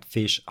white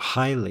fish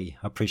highly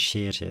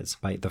appreciated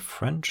by the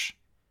French,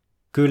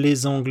 que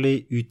les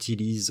Anglais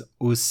utilisent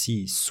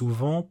aussi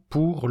souvent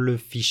pour le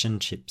fish and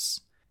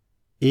chips,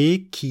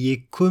 et qui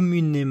est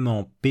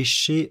communément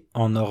pêché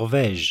en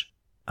Norvège,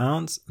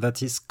 and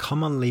that is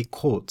commonly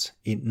caught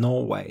in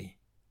Norway,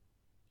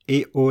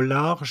 et au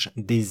large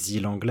des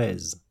îles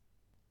anglaises,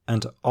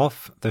 and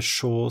off the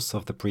shores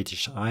of the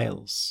British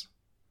Isles.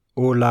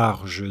 Au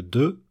large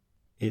de,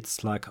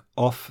 it's like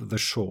off the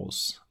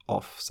shores,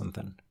 off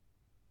something.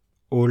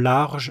 Au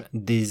large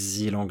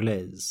des îles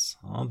anglaises,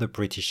 the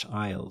British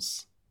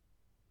Isles.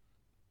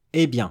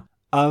 Eh bien,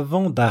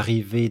 avant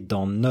d'arriver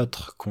dans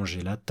notre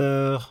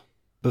congélateur,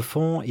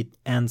 before it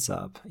ends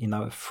up in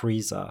our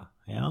freezer,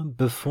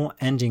 before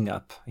ending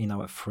up in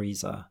our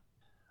freezer,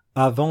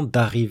 avant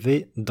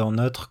d'arriver dans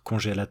notre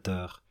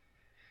congélateur,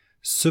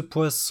 ce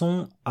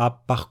poisson a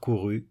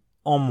parcouru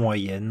en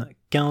moyenne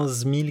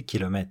 15 000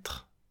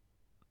 kilomètres.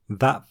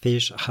 That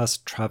fish has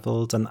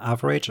traveled an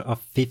average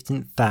of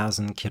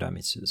 15,000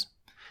 kilometers.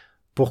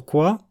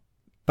 Pourquoi?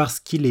 Parce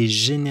qu'il est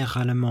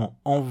généralement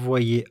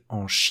envoyé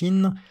en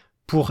Chine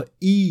pour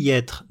y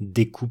être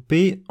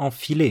découpé en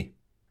filets.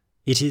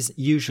 It is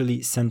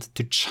usually sent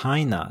to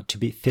China to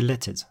be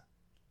filleted.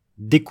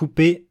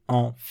 Découpé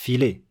en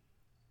filets.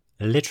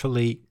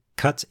 Literally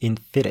cut in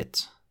fillet.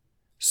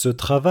 Ce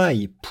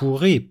travail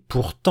pourrait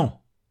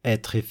pourtant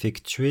être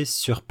effectué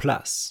sur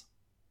place.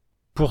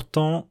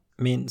 Pourtant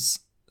means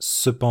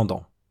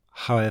cependant.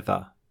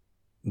 however.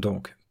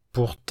 Donc,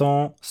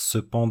 pourtant,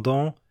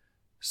 cependant,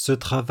 ce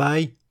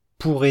travail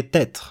pourrait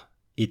être,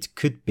 it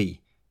could be.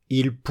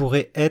 Il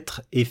pourrait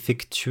être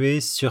effectué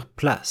sur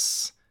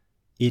place.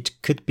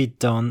 It could be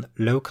done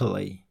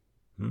locally.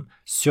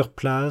 Sur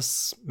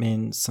place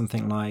means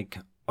something like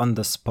on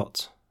the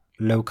spot,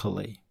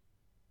 locally.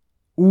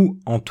 Ou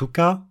en tout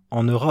cas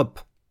en Europe.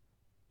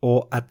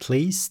 Or at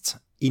least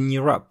in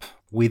Europe,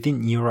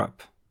 within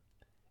Europe.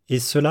 Et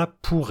cela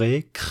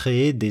pourrait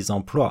créer des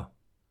emplois.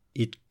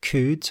 It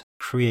could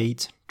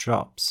create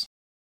jobs.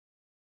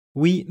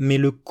 Oui, mais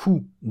le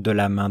coût de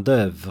la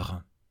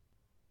main-d'œuvre.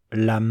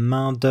 La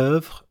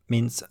main-d'œuvre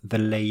means the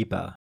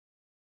labor.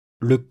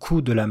 Le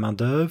coût de la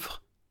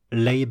main-d'œuvre,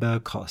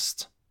 labor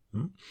cost.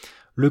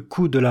 Le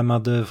coût de la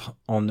main-d'œuvre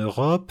en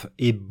Europe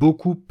est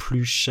beaucoup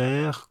plus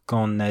cher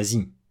qu'en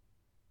Asie.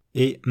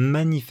 Et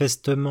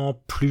manifestement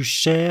plus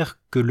cher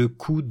que le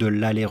coût de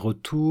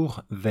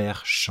l'aller-retour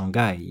vers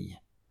Shanghai.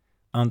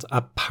 And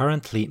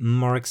apparently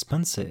more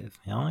expensive.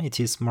 Yeah? It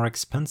is more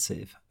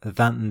expensive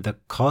than the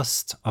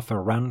cost of a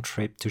round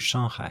trip to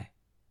Shanghai.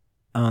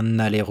 Un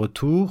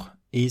aller-retour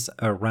is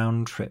a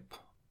round trip.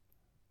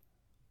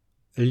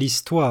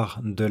 L'histoire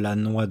de la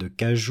noix de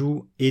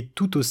cajou est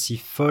tout aussi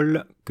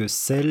folle que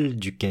celle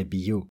du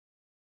cabillaud.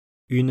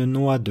 Une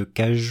noix de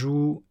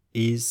cajou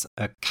is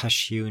a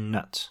cashew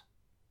nut.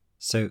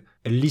 So,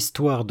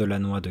 l'histoire de la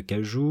noix de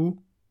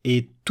cajou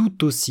est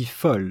tout aussi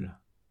folle.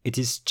 It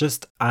is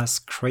just as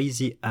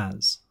crazy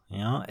as.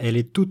 Yeah? Elle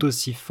est tout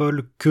aussi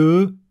folle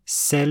que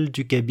celle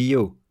du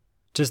cabillaud.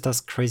 Just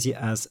as crazy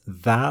as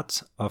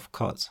that of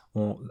cod,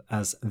 or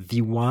as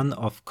the one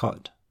of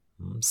cod.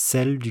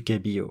 Celle du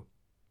cabillaud,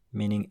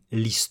 meaning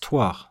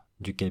l'histoire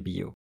du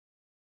cabillaud.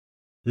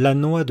 La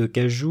noix de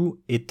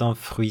cajou est un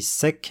fruit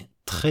sec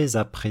très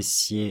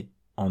apprécié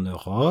en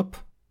Europe.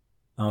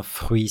 Un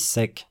fruit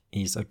sec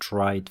is a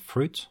dried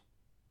fruit.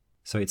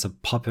 So it's a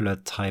popular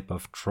type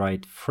of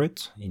dried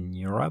fruit in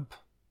Europe.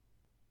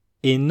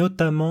 Et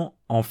notamment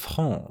en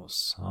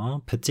France,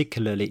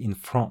 particularly in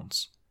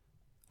France,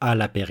 à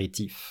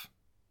l'apéritif.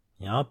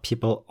 Yeah,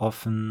 people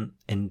often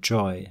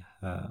enjoy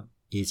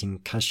eating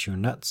cashew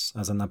nuts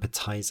as an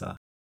appetizer.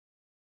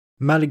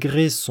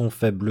 Malgré son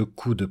faible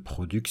coût de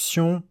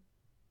production,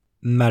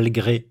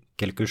 malgré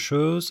quelque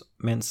chose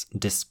means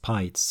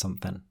despite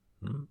something.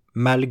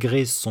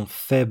 Malgré son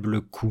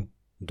faible coût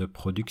de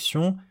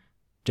production,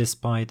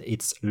 despite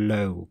its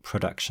low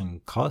production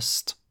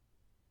cost,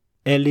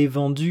 elle est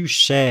vendue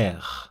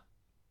chère,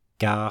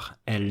 car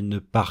elle ne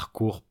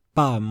parcourt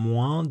pas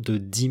moins de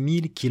 10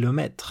 000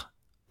 kilomètres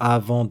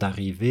avant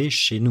d'arriver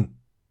chez nous.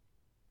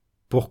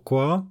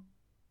 Pourquoi?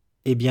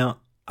 Eh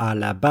bien, à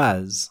la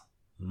base,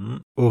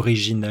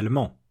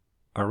 originally,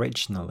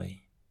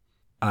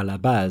 à la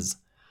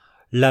base,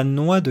 la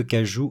noix de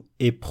cajou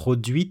est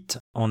produite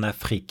en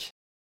Afrique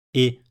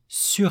et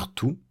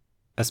surtout,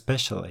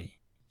 especially,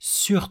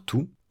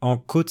 surtout en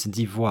Côte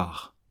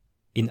d'Ivoire,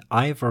 in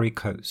Ivory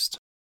Coast,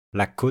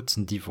 la Côte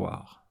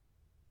d'Ivoire.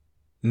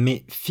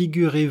 Mais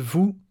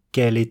figurez-vous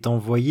qu'elle est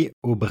envoyée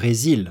au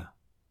Brésil.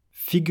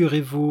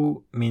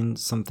 Figurez-vous means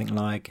something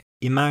like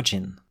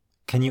imagine.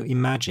 Can you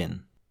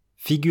imagine?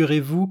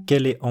 Figurez-vous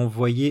qu'elle est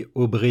envoyée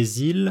au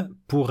Brésil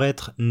pour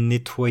être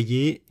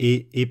nettoyée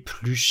et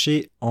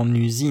épluchée en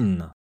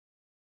usine.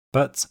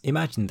 But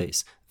imagine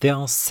this, they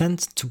are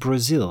sent to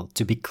Brazil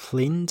to be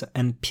cleaned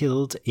and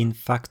peeled in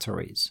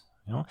factories.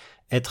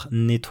 Être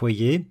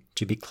nettoyé,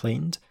 to be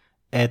cleaned,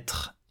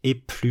 être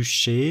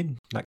épluché,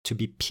 like to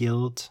be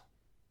peeled,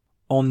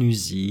 en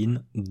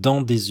usine,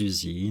 dans des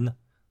usines,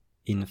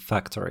 in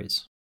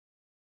factories.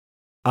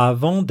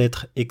 Avant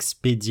d'être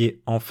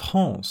expédié en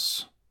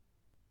France,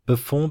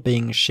 before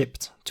being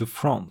shipped to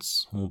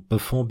France, or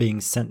before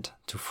being sent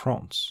to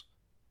France,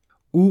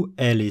 où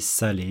elle est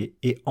salée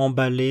et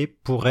emballée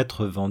pour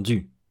être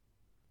vendue,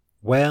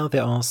 where they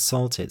are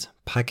salted,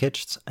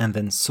 packaged and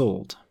then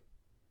sold.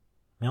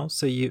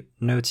 So you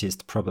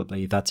noticed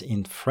probably that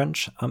in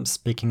French I'm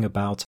speaking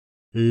about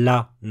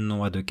la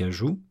noix de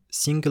cajou,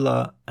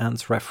 singular and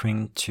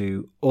referring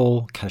to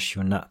all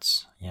cashew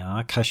nuts,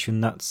 cashew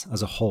nuts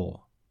as a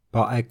whole.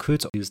 But I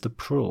could use the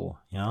plural.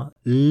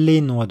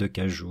 Les noix de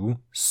cajou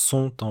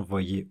sont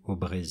envoyées au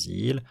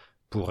Brésil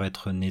pour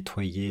être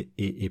nettoyées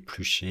et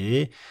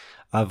épluchées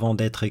avant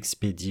d'être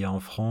expédiées en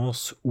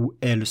France où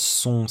elles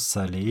sont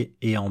salées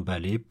et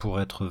emballées pour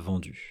être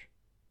vendues.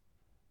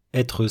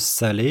 Être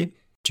salé,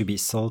 to be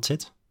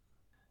salted.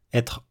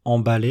 Être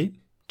emballé,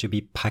 to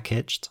be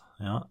packaged.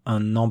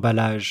 Un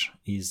emballage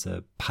is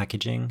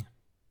packaging.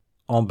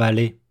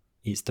 Emballer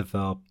is the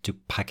verb to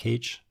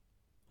package.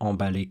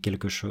 Emballer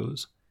quelque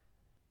chose.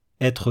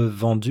 Être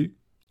vendu,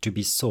 to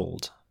be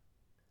sold.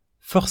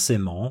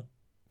 Forcément,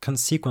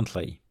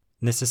 consequently,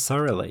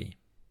 necessarily.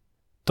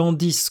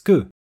 Tandis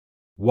que,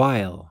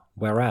 while,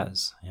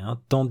 whereas,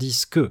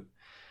 tandis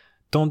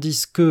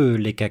que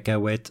les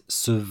cacahuètes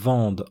se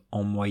vendent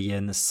en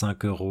moyenne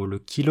 5 € le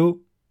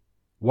kilo,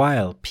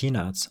 while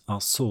peanuts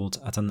are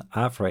sold at an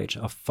average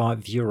of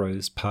 5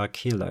 euros per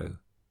kilo.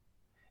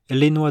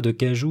 Les noix de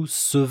cajou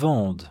se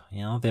vendent,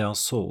 they are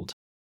sold,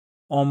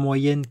 en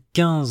moyenne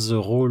 15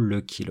 €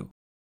 le kilo.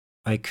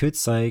 I could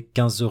say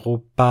 15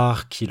 €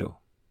 par kilo.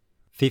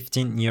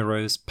 15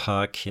 euros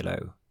per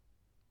kilo.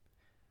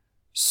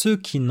 Ce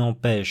qui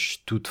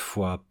n'empêche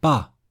toutefois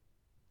pas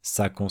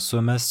sa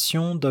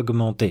consommation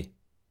d'augmenter.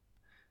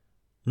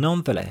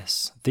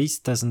 Nonetheless,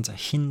 this doesn't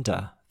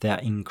hinder their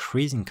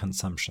increasing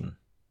consumption.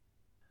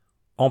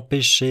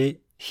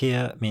 Empêcher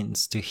here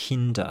means to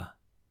hinder,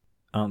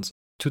 and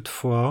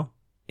toutefois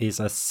is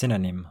a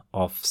synonym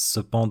of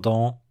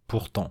cependant,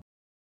 pourtant.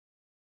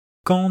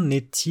 Qu'en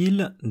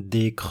est-il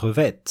des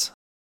crevettes?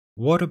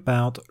 What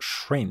about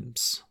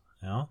shrimps?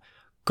 Yeah.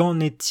 Qu'en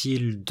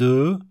est-il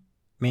de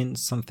means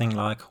something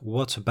like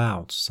what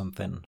about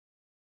something.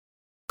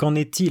 Qu'en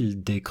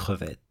est-il des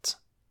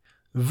crevettes?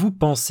 Vous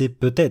pensez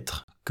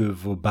peut-être que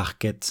vos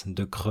barquettes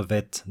de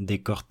crevettes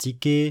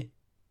décortiquées,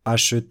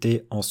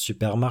 achetées en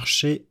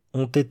supermarché,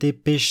 ont été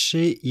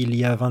pêchées il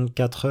y a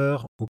 24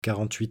 heures ou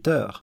 48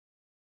 heures.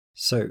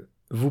 So,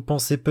 vous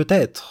pensez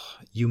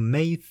peut-être, you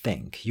might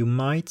think,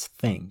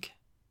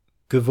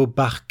 que vos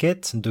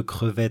barquettes de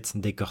crevettes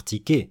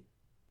décortiquées,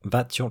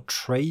 that your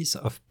trays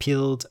of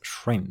peeled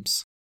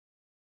shrimps,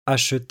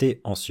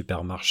 achetées en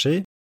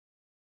supermarché,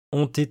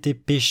 ont été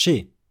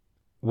pêchées,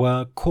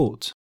 were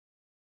caught,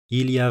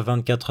 il y a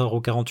 24 heures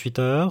ou 48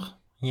 heures,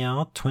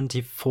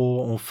 24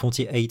 or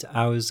 48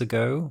 hours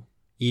ago,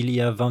 il y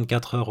a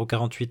 24 heures ou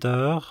 48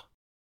 heures.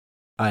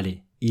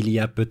 Allez, il y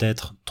a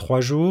peut-être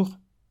 3 jours.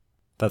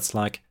 That's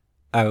like,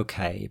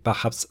 okay,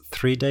 perhaps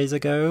 3 days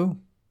ago.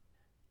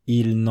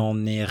 Il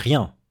n'en est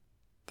rien.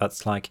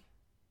 That's like,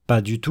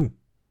 pas du tout,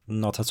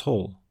 not at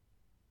all.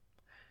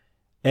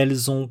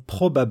 Elles ont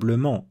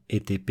probablement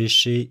été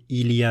pêchées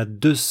il y a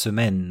 2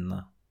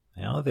 semaines.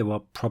 They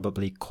were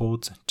probably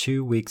caught 2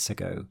 weeks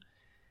ago.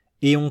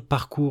 Et ont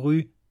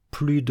parcouru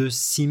plus de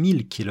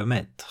 6000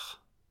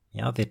 kilomètres.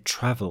 They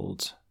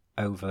traveled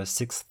over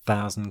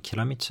 6,000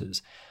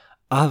 kilometers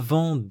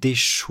avant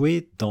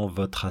d'échouer dans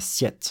votre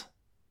assiette.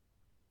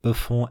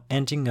 Before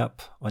ending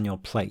up on your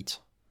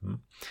plate.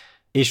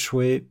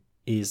 Échouer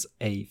is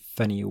a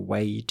funny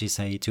way to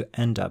say to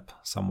end up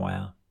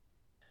somewhere.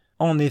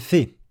 En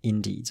effet,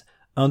 indeed,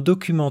 un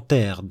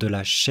documentaire de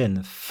la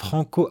chaîne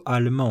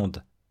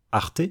franco-allemande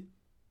Arte,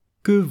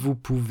 que vous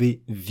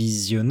pouvez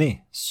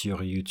visionner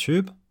sur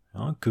YouTube,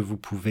 que vous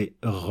pouvez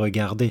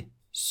regarder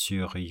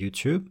sur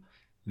YouTube.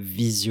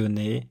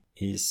 Visionner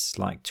is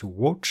like to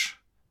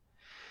watch.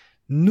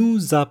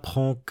 Nous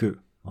apprend que,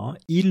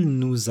 il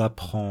nous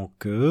apprend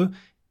que,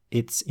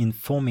 it's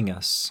informing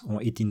us,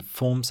 or it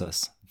informs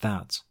us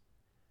that,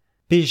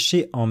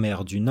 pêché en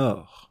mer du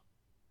Nord,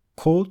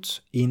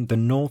 caught in the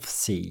North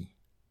Sea.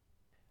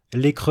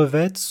 Les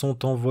crevettes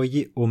sont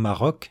envoyées au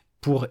Maroc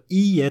pour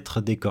y être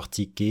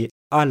décortiquées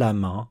à la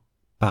main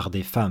par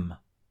des femmes.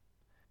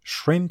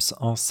 Shrimps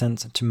are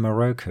sent to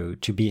Morocco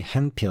to be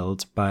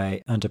hand-peeled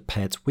by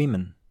underpaid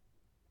women.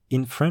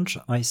 In French,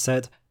 I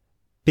said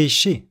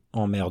pêché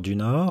en mer du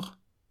Nord,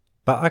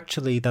 but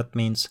actually that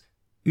means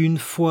une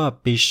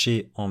fois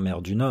pêché en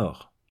mer du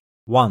Nord.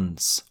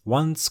 Once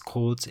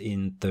caught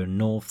in the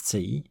North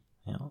Sea.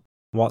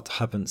 What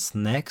happens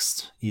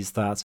next is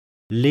that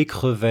les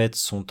crevettes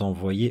sont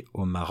envoyées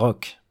au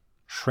Maroc.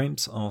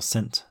 Shrimps are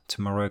sent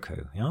to Morocco,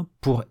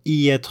 pour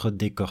y être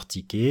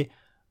décortiquées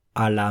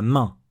à la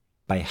main,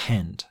 by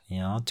hand,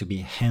 to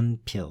be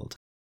hand-peeled,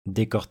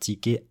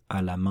 décortiquées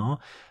à la main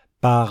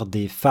par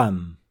des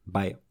femmes,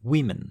 by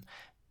women,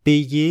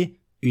 payer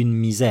une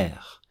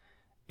misère.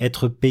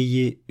 Être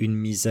payé une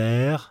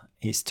misère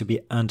is to be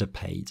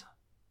underpaid.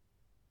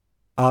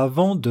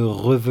 Avant de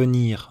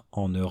revenir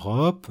en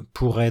Europe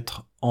pour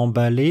être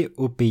emballé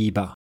aux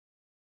Pays-Bas.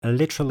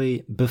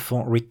 Literally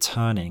before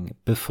returning,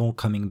 before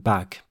coming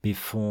back,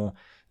 before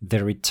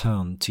they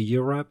return to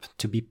Europe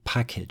to be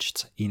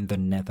packaged in the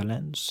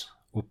Netherlands,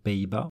 aux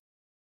Pays-Bas,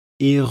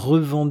 et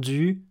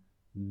revendu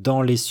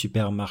dans les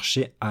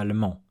supermarchés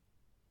allemands,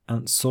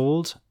 and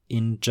sold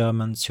in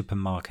German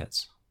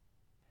supermarkets.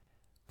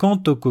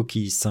 Quant aux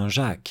coquilles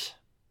Saint-Jacques,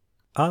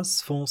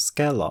 as for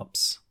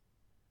scallops,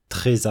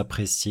 très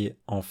appréciées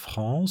en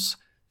France,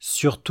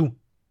 surtout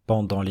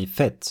pendant les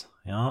fêtes,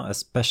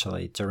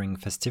 especially during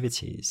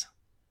festivities.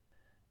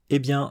 Eh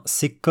bien,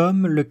 c'est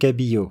comme le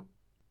cabillaud.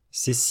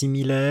 C'est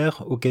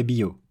similaire au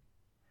cabillaud.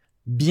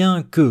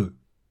 Bien que,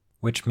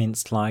 which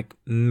means like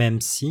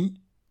même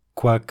si,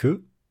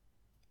 quoique,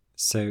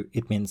 so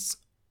it means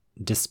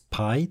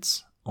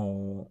despite,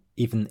 or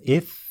even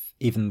if,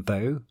 even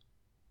though,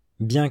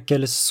 bien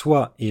qu'elle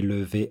soit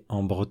élevée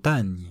en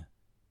Bretagne,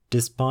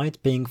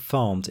 despite being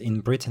farmed in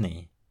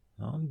Brittany,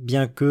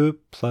 bien que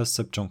plus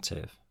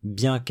subjunctive,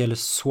 bien qu'elle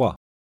soit.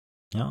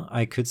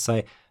 I could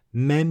say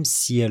même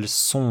si elles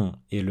sont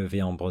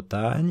élevées en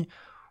Bretagne,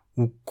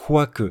 ou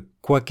quoi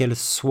qu'elles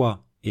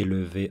soient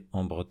élevées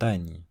en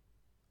Bretagne.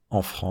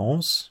 En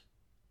France,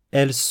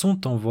 elles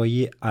sont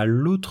envoyées à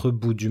l'autre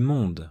bout du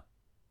monde.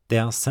 They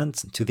are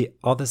sent to the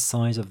other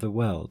side of the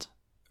world,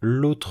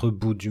 l'autre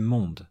bout du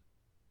monde.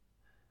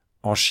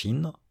 En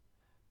Chine,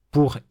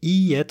 pour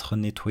y être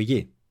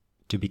nettoyées,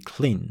 to be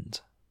cleaned.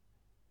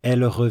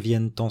 Elles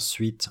reviennent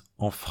ensuite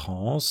en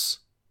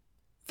France.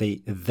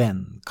 They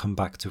then come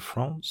back to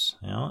France.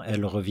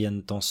 Elles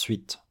reviennent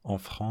ensuite en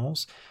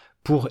France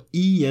pour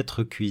y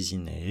être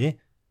cuisinées,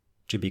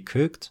 to be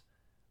cooked,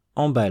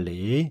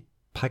 emballées,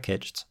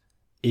 packaged,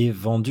 et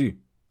vendues,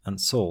 and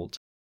sold.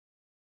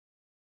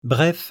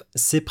 Bref,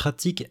 ces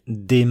pratiques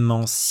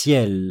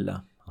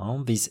démentielles,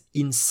 these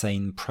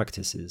insane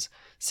practices,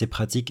 ces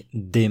pratiques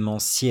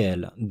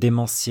démentielles.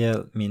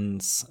 Démentiel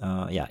means,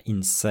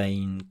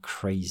 insane,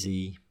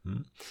 crazy.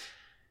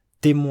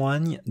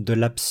 Témoignent de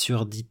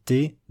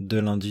l'absurdité de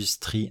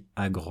l'industrie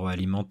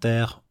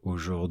agroalimentaire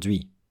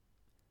aujourd'hui.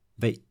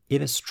 They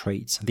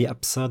illustrate the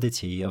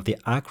absurdity of the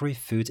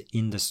agri-food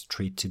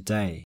industry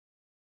today.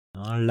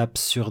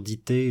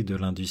 L'absurdité de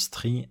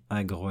l'industrie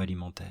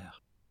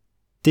agroalimentaire.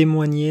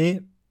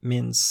 Témoigner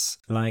means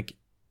like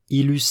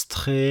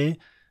illustrer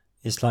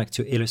is like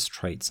to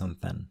illustrate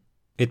something.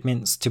 It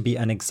means to be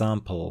an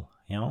example,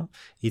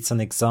 It's an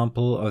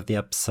example of the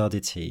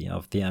absurdity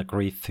of the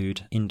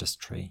agri-food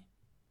industry.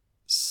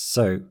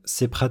 So,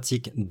 ces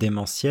pratiques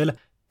démentielles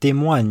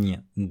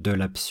témoignent de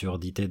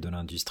l'absurdité de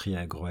l'industrie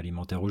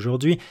agroalimentaire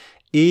aujourd'hui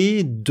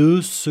et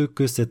de ce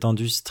que cette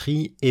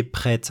industrie est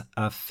prête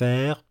à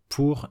faire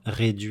pour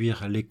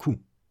réduire les coûts.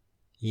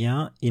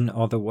 In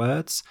other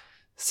words,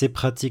 ces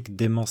pratiques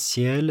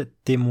démentielles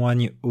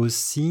témoignent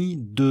aussi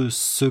de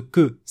ce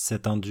que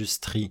cette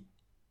industrie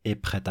est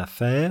prête à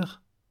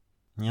faire.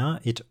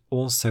 It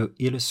also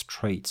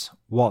illustrates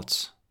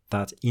what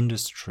that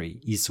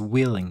industry is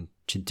willing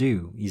to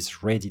do,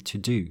 is ready to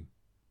do,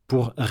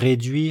 pour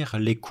réduire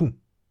les coûts,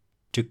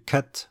 to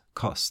cut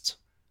costs.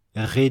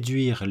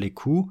 Réduire les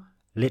coûts,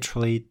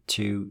 literally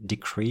to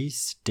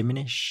decrease,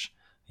 diminish,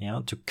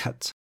 to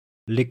cut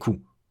les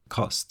coûts,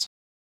 cost.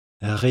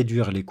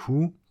 Réduire les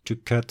coûts, to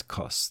cut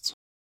costs.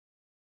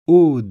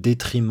 Au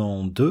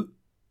détriment de,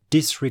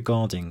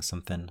 disregarding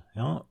something,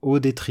 au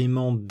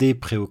détriment des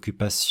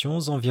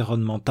préoccupations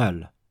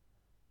environnementales.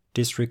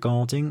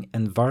 Disregarding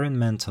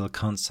environmental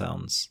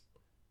concerns.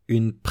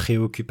 Une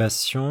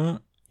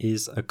préoccupation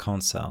is a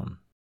concern.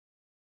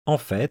 En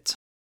fait,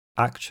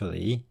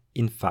 actually,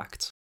 in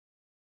fact,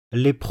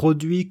 les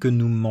produits que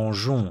nous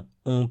mangeons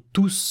ont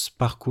tous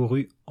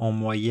parcouru en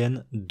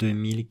moyenne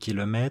 2000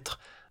 km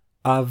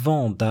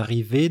avant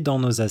d'arriver dans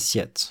nos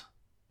assiettes,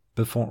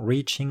 before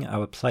reaching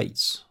our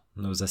plates,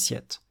 nos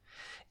assiettes.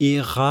 Et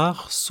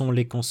rares sont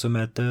les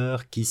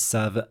consommateurs qui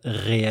savent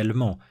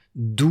réellement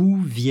d'où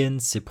viennent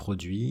ces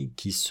produits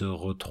qui se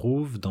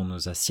retrouvent dans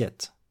nos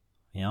assiettes.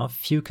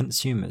 Few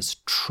consumers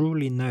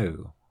truly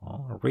know,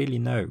 really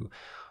know,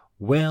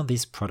 where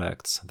these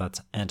products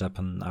that end up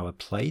on our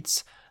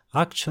plates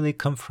actually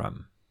come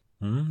from.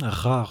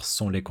 Rares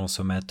sont les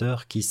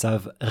consommateurs qui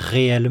savent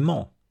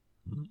réellement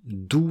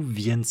d'où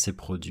viennent ces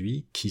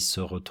produits qui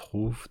se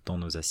retrouvent dans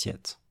nos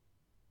assiettes.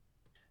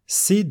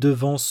 C'est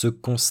devant ce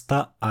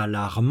constat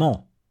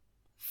alarmant,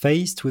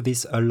 faced with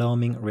this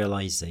alarming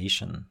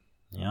realization.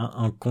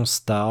 Un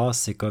constat,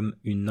 c'est comme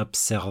une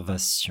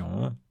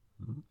observation.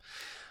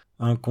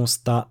 Un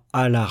constat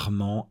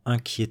alarmant,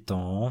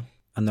 inquiétant,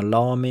 an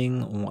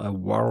alarming or a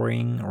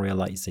worrying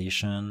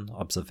realization,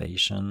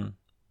 observation.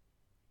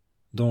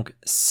 Donc,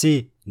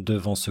 c'est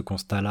devant ce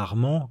constat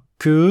alarmant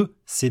que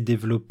s'est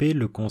développé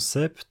le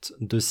concept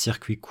de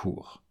circuit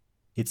court.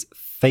 It's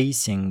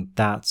facing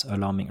that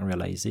alarming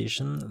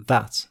realization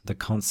that the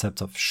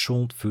concept of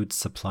short food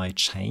supply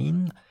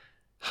chain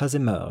has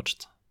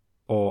emerged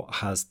or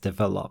has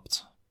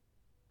developed.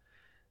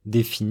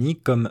 Défini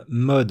comme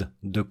mode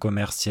de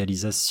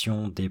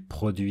commercialisation des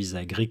produits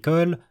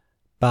agricoles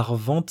par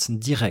vente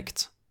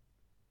directe.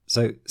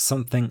 So,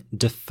 something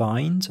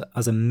defined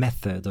as a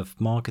method of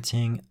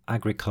marketing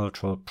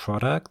agricultural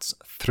products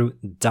through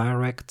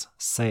direct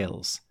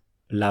sales.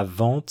 La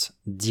vente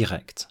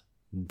directe.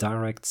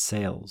 Direct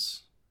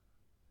sales.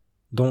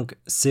 Donc,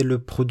 c'est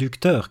le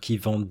producteur qui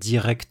vend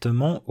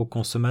directement au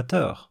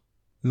consommateur,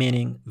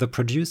 meaning the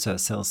producer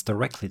sells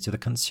directly to the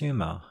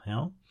consumer,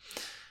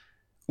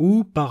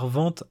 ou par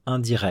vente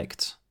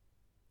indirecte,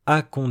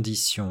 à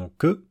condition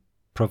que,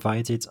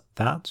 provided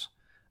that,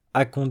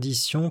 à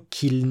condition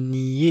qu'il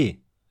n'y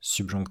ait,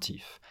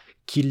 subjonctif,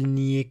 qu'il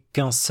n'y ait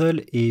qu'un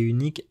seul et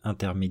unique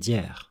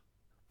intermédiaire,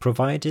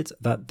 provided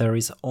that there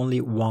is only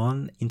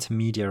one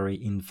intermediary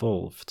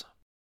involved.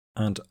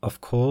 And of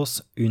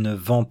course, une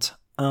vente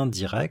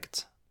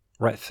indirecte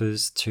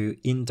refers to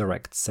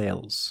indirect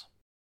sales.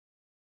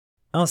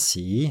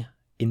 Ainsi,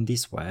 in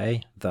this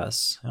way,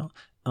 thus,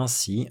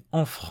 ainsi,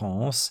 en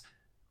France,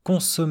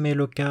 consommer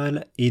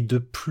local est de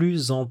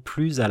plus en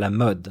plus à la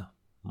mode.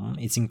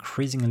 It's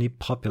increasingly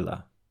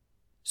popular.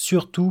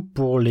 Surtout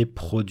pour les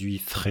produits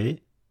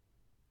frais,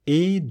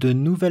 et de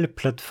nouvelles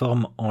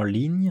plateformes en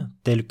ligne,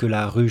 telles que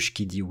la ruche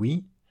qui dit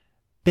oui,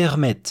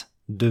 permettent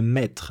de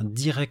mettre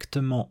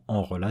directement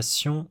en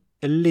relation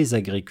les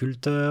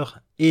agriculteurs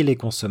et les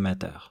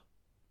consommateurs.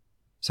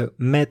 So,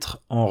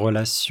 mettre en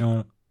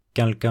relation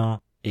quelqu'un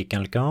et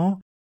quelqu'un,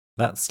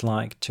 that's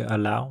like to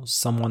allow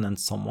someone and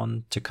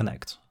someone to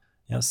connect.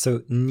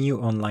 So, new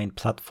online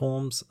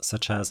platforms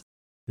such as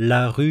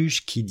La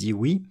ruche qui dit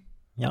oui,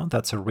 yeah,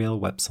 that's a real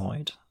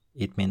website.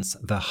 It means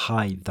the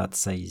hive that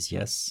says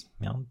yes.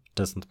 Yeah,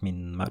 doesn't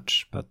mean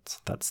much, but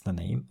that's the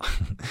name.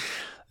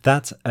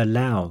 That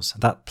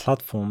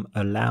platform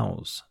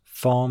allows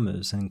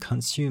farmers and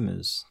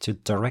consumers to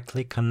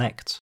directly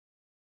connect.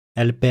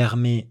 Elle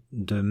permet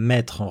de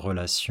mettre en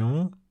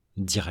relation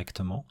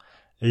directement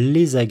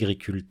les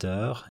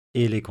agriculteurs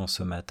et les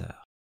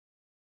consommateurs.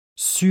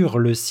 Sur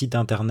le site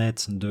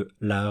internet de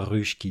La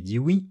Ruche qui dit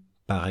oui,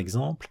 par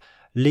exemple,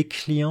 les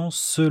clients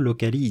se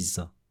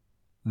localisent.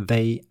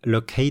 They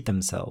locate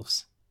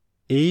themselves.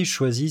 Et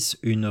choisissent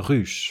une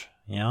ruche,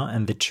 yeah,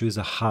 and they choose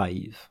a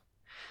hive.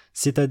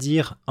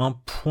 C'est-à-dire un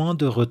point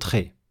de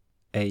retrait,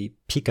 a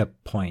pick-up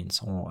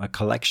point or a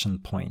collection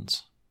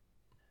point.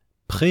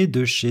 Près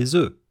de chez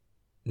eux,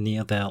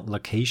 near their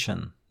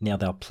location, near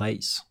their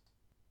place.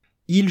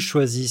 Ils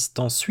choisissent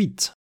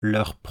ensuite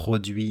leurs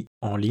produits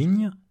en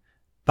ligne,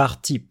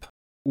 par type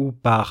ou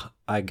par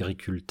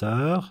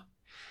agriculteur,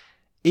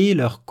 et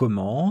leurs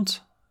commandes,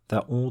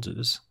 their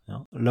orders,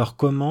 leurs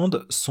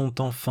commandes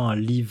sont enfin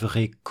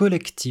livrées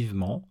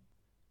collectivement,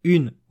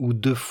 1 ou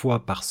 2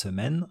 fois par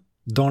semaine,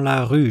 dans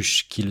la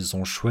ruche qu'ils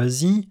ont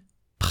choisie,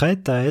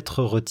 prête à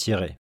être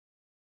retirée.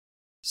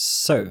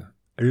 So,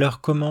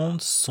 leurs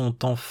commandes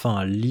sont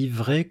enfin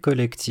livrées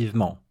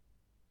collectivement.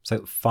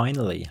 So,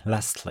 finally,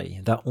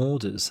 lastly, their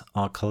orders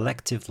are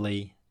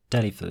collectively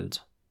delivered.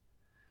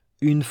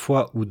 1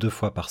 fois ou 2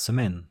 fois par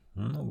semaine,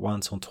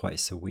 once or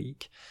twice a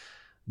week,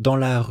 dans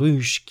la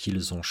ruche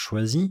qu'ils ont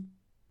choisie,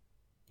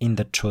 in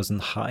the chosen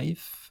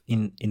hive,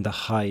 in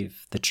the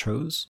hive they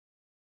chose,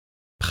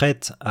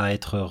 prête à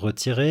être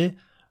retirée,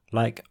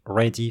 like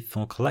ready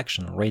for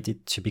collection, ready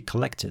to be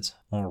collected,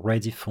 or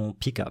ready for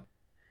pick-up.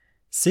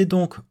 C'est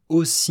donc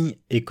aussi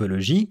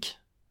écologique,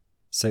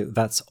 so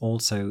that's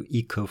also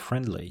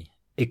eco-friendly,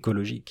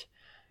 écologique,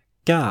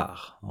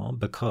 car,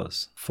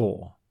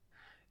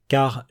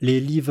 car les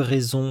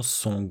livraisons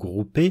sont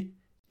groupées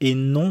et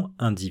non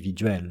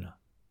individuelles.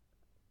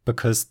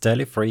 Because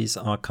deliveries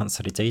are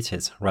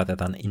consolidated rather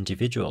than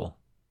individual.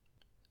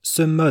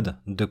 Ce mode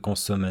de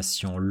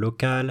consommation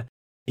locale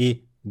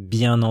est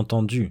bien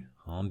entendu,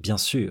 bien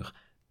sûr,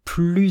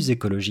 plus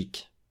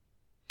écologique,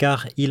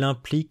 car il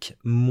implique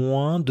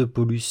moins de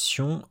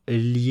pollution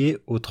liée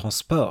au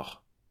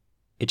transport.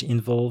 It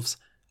involves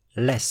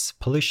less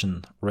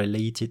pollution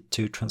related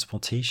to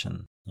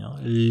transportation,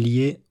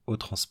 liée au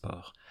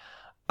transport,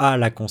 à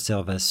la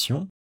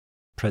conservation,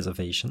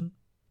 preservation,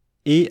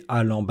 et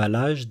à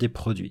l'emballage des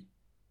produits,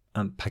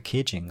 and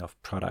packaging of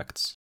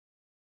products.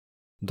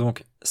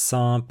 Donc, ça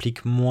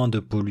implique moins de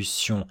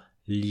pollution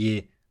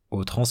liée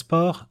au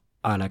transport,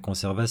 à la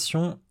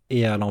conservation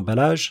et à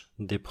l'emballage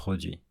des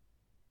produits.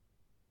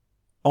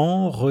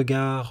 En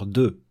regard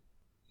de,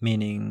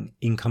 meaning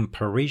in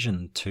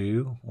comparison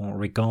to or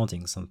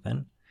regarding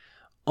something,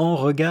 en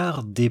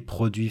regard des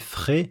produits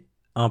frais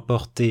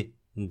importés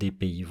des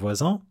pays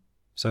voisins,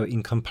 so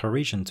in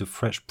comparison to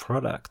fresh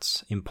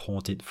products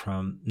imported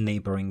from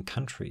neighboring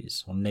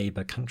countries or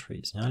neighbor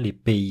countries, les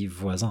pays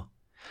voisins.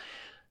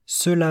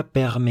 Cela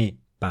permet,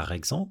 par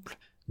exemple,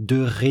 de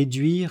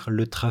réduire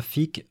le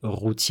trafic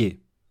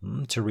routier,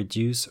 to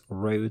reduce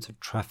road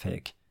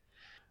traffic.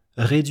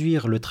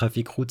 Réduire le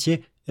trafic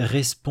routier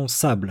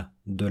responsable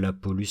de la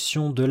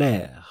pollution de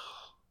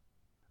l'air.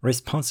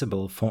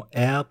 Responsible for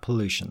air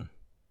pollution.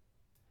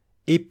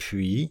 Et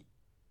puis,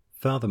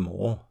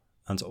 furthermore,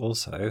 and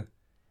also,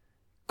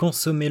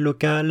 consommer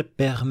local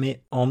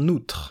permet en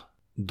outre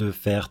de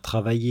faire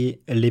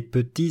travailler les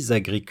petits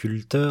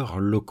agriculteurs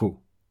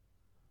locaux.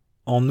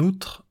 En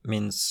outre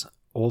means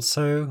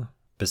also,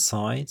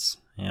 besides,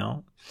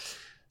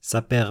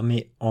 ça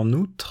permet en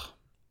outre,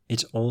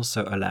 it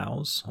also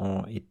allows,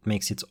 or it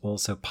makes it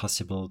also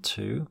possible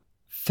to,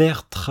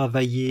 faire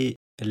travailler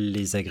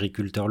les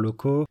agriculteurs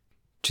locaux,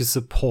 to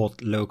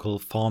support local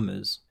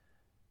farmers.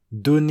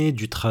 Donner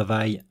du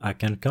travail à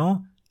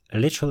quelqu'un,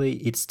 literally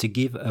it's to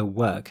give a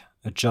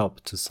job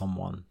to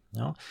someone,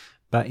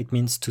 but it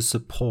means to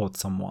support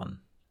someone.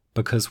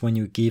 Because when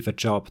you give a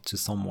job to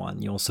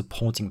someone, you're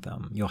supporting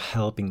them, you're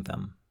helping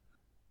them.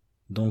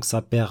 Donc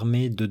ça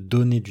permet de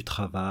donner du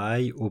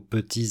travail aux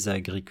petits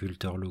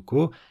agriculteurs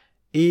locaux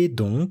et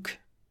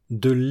donc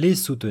de les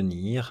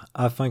soutenir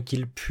afin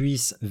qu'ils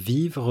puissent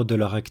vivre de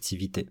leur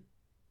activité.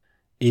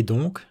 Et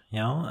donc,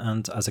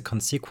 and as a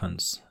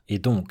consequence, et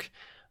donc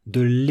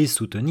de les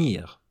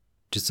soutenir,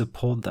 to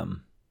support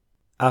them,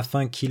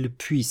 afin qu'ils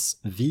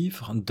puissent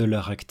vivre de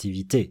leur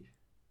activité,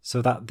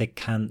 so that they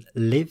can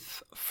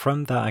live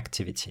from their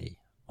activity,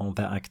 or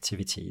their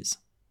activities.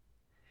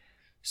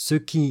 Ce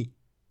qui,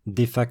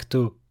 de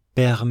facto,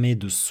 permet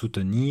de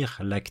soutenir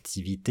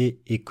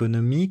l'activité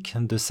économique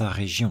de sa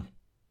région.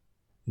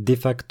 De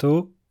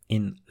facto,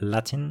 in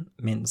Latin,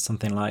 means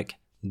something like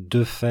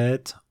de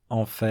fait,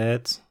 en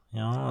fait,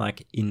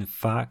 like in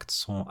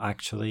fact or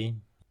actually.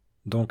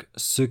 Donc,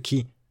 ce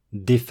qui,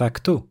 de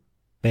facto,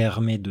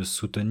 permet de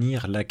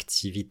soutenir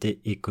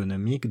l'activité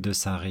économique de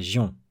sa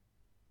région.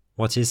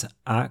 what is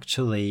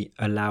actually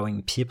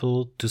allowing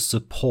people to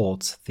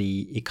support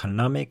the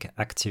economic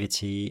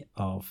activity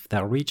of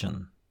their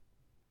region.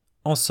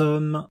 En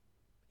somme,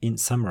 in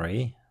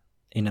summary,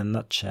 in a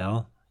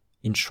nutshell,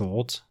 in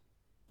short,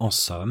 en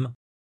somme,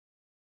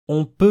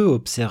 on peut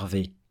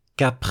observer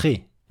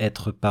qu'après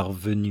être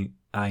parvenu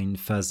à une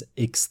phase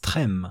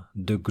extrême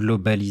de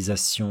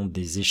globalisation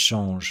des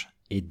échanges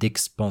et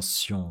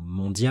d'expansion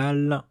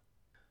mondiale,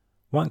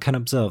 one can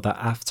observe that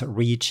after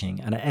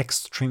reaching an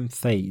extreme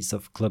phase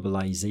of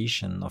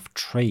globalization of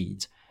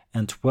trade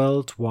and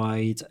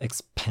worldwide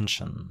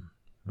expansion,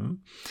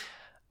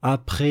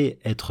 après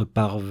être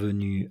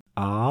parvenu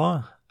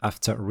à,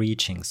 after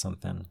reaching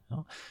something,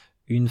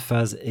 une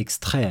phase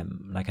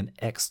extrême, like an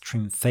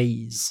extreme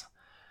phase,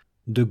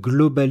 de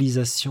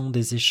globalisation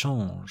des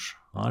échanges.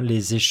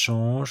 Les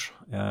échanges,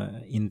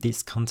 in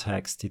this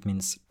context, it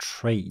means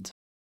trade.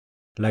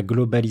 La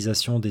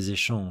globalisation des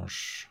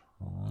échanges,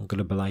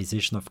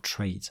 globalization of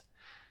trade.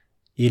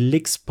 Et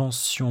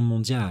l'expansion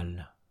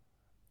mondiale,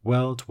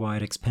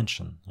 worldwide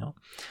expansion.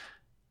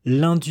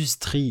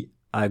 L'industrie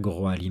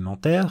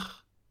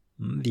agroalimentaire,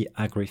 the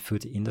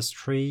agri-food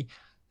industry,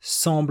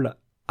 semble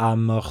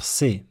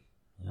amorcer.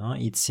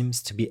 It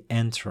seems to be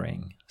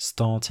entering,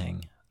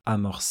 starting,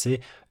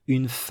 amorcer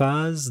une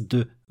phase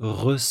de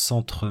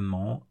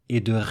recentrement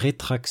et de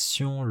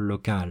rétraction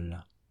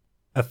locale.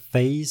 A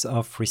phase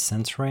of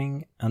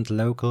recentering and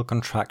local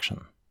contraction.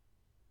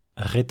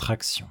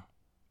 Rétraction,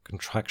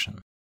 contraction.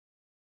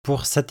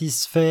 Pour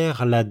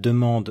satisfaire la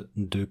demande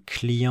de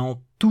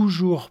clients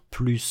toujours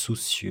plus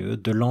soucieux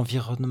de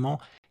l'environnement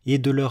et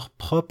de leur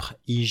propre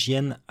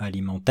hygiène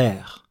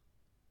alimentaire.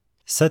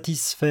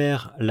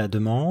 Satisfaire la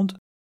demande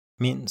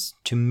means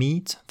to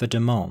meet the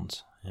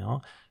demand.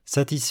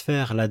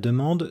 Satisfaire la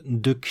demande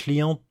de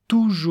clients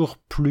toujours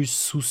plus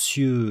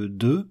soucieux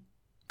de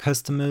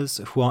customers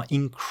who are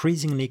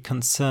increasingly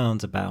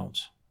concerned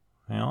about.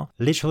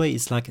 Literally,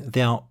 it's like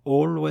they are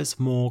always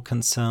more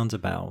concerned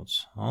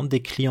about.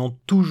 Des clients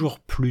toujours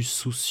plus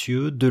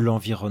soucieux de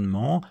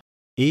l'environnement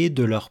et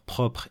de leur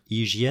propre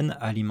hygiène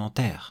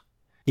alimentaire.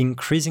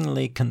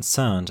 Increasingly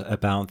concerned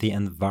about the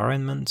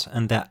environment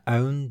and their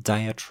own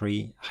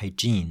dietary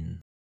hygiene.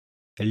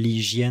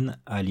 L'hygiène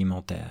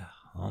alimentaire.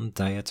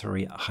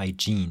 Dietary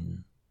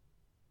hygiene.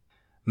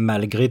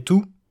 Malgré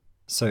tout,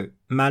 so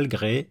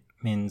malgré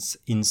means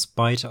in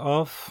spite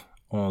of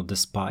or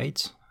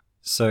despite.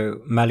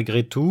 So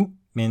malgré tout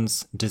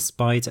means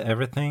despite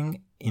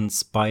everything, in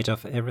spite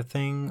of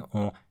everything,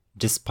 or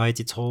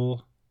despite it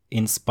all,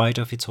 in spite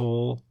of it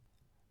all.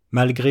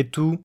 Malgré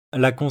tout,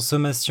 la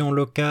consommation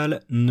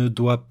locale ne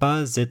doit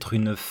pas être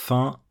une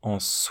fin en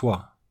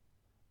soi.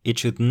 It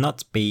should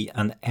not be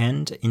an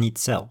end in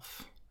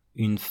itself.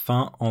 Une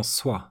fin en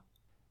soi.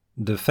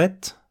 De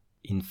fait,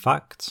 in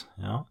fact,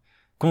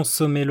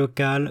 consommer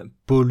local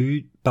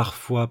pollue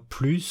parfois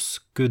plus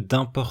que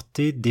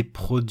d'importer des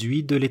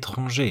produits de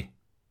l'étranger.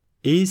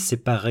 Et c'est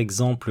par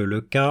exemple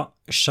le cas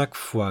chaque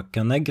fois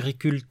qu'un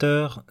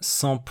agriculteur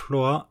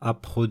s'emploie à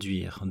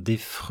produire des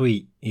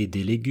fruits et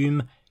des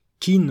légumes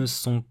qui ne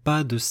sont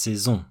pas de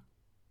saison.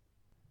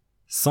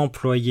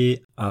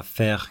 S'employer à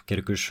faire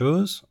quelque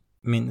chose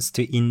means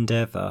to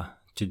endeavor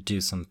to do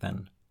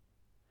something.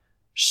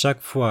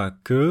 Chaque fois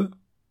que,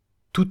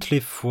 toutes les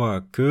fois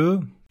que,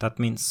 that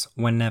means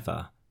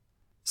whenever.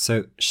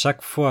 So,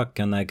 chaque fois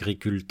qu'un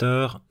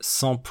agriculteur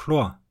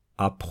s'emploie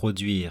à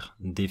produire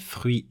des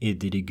fruits et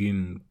des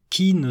légumes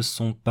qui ne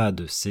sont pas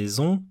de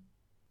saison,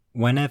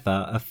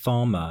 whenever a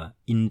farmer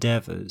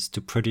endeavors to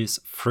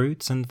produce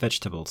fruits and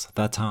vegetables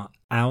that are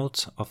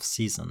out of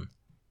season.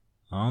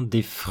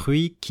 Des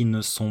fruits qui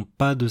ne sont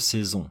pas de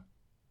saison.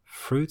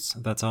 Fruits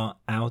that are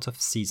out of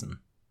season.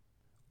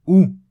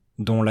 Ou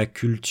dont la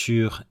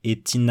culture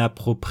est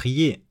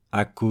inappropriée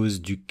à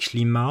cause du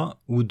climat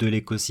ou de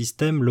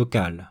l'écosystème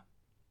local.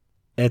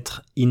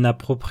 Être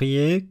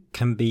inapproprié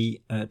can be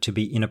to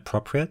be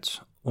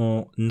inappropriate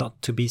or not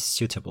to be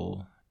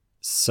suitable.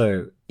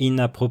 So,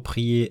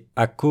 inapproprié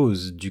à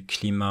cause du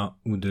climat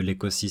ou de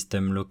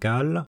l'écosystème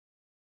local,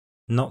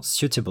 not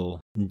suitable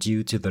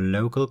due to the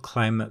local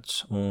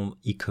climate or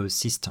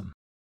ecosystem.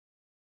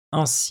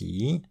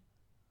 Ainsi,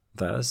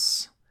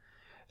 thus,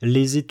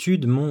 les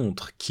études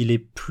montrent qu'il est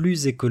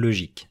plus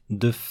écologique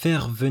de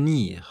faire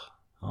venir,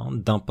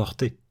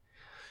 d'importer,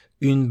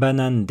 une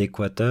banane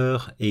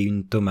d'Équateur et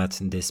une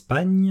tomate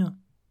d'Espagne.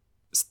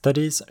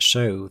 Studies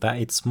show that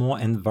it's more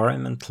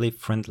environmentally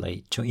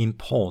friendly to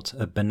import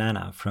a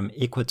banana from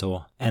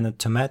Ecuador and a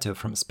tomato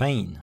from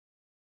Spain.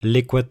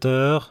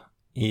 L'Équateur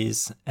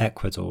is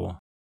Ecuador.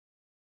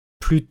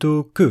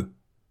 Plutôt que,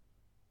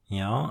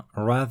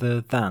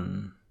 rather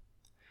than.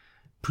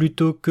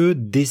 Plutôt que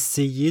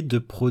d'essayer de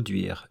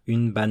produire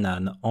une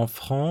banane en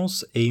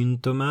France et une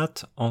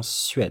tomate en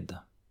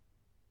Suède.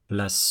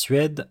 La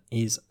Suède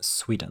is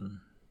Sweden.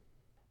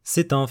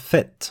 C'est un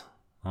fait,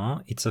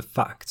 it's a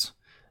fact.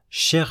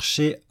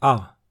 Chercher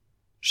à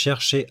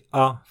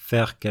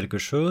faire quelque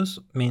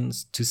chose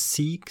means to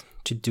seek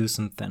to do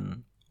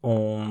something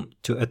or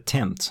to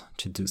attempt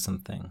to do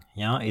something.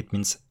 It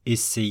means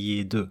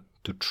essayer de,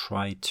 to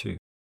try to.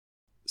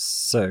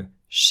 So,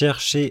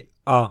 chercher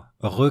à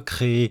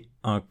recréer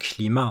un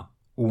climat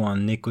ou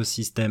un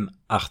écosystème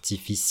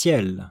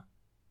artificiel,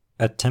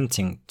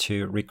 attempting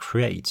to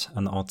recreate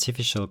an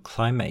artificial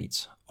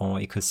climate or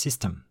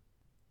ecosystem,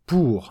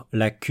 pour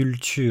la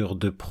culture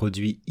de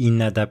produits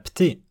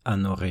inadaptés à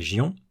nos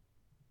régions,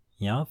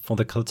 yeah, for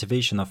the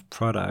cultivation of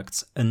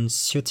products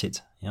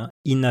unsuited, yeah,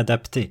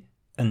 inadaptés,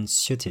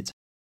 unsuited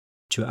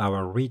to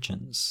our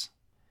regions.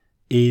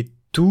 Et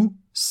tout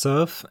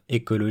sauf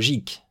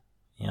écologique,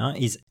 yeah,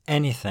 is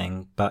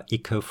anything but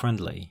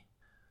eco-friendly.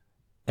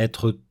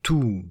 Être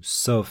tout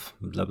sauf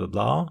blah blah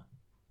blah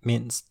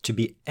means to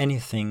be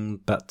anything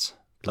but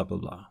blah blah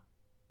blah.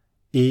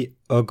 Et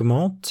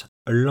augmente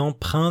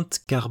l'empreinte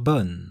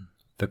carbone,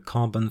 the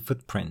carbon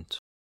footprint.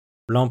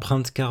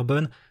 L'empreinte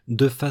carbone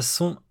de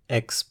façon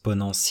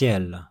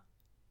exponentielle.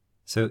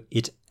 So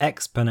it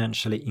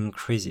exponentially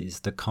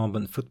increases the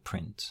carbon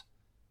footprint.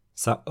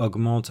 Ça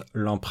augmente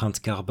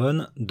l'empreinte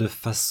carbone de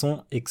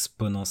façon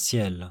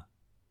exponentielle.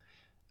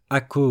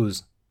 À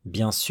cause,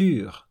 bien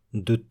sûr,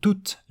 de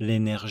toute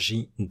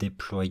l'énergie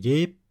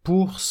déployée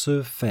pour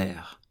ce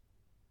faire.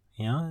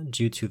 Yeah,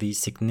 due to the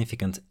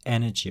significant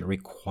energy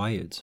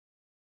required.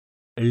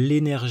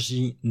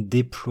 L'énergie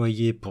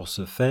déployée pour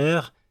ce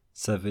faire,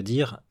 ça veut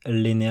dire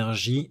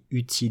l'énergie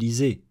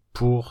utilisée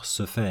pour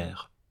ce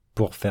faire,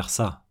 pour faire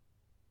ça.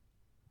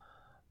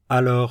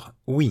 Alors,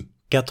 oui,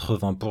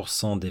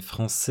 80% des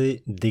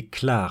Français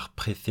déclarent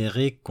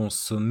préférer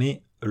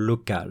consommer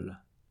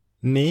local.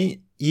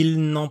 Mais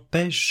il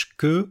n'empêche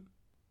que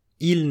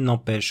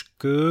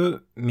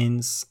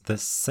means the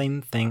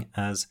same thing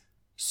as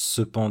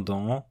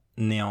cependant,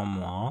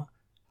 néanmoins.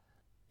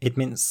 It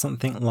means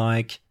something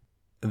like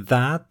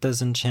that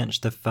doesn't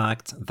change the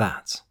fact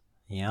that.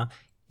 Yeah?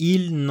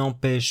 Il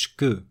n'empêche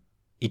que.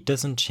 It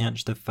doesn't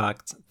change the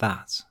fact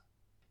that.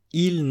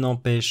 Il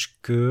n'empêche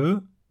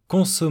que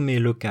consommer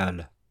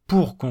local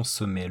pour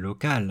consommer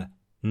local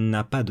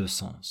n'a pas de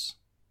sens.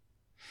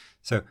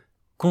 So,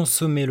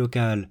 consommer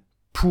local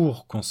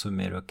pour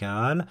consommer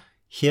local,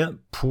 here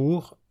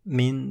pour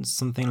means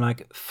something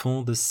like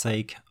for the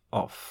sake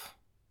of.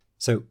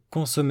 So,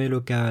 consommer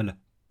local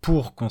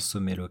pour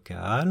consommer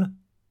local,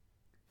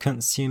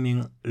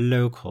 consuming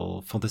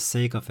local for the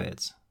sake of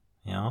it,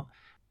 yeah,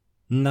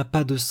 n'a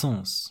pas de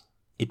sens.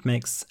 It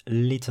makes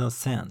little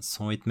sense,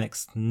 or it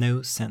makes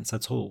no sense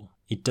at all.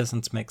 It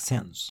doesn't make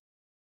sense.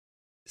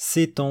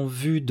 C'est en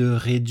vue de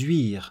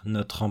réduire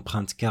notre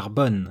empreinte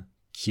carbone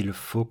qu'il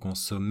faut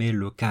consommer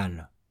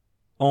local.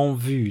 En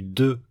vue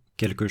de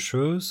quelque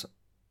chose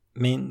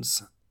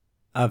means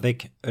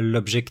avec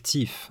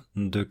l'objectif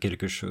de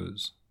quelque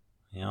chose.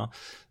 Yeah?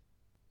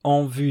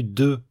 En vue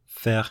de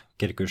faire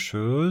quelque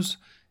chose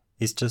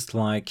is just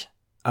like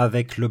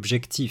avec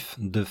l'objectif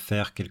de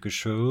faire quelque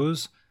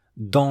chose,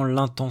 dans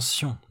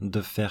l'intention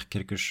de faire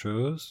quelque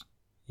chose,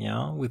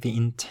 yeah, with the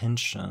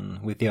intention,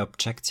 with the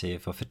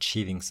objective of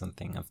achieving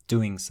something, of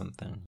doing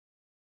something.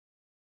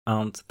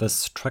 And the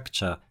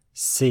structure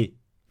c'est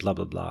blah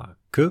blah blah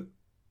que,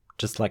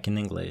 just like in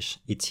English,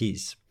 it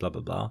is blah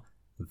blah blah,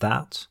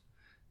 that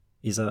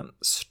is a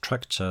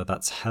structure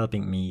that's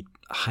helping me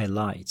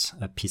highlight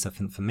a piece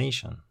of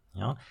information.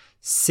 Yeah?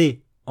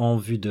 C'est en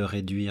vue de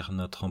réduire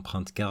notre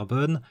empreinte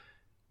carbone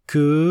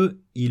que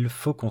il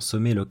faut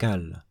consommer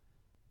local.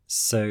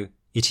 So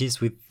it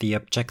is with the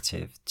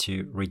objective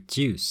to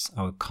reduce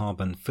our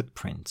carbon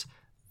footprint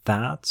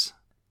that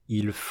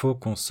il faut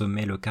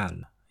consommer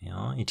local.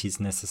 Yeah? It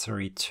is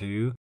necessary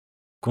to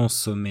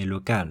consommer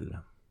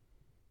local.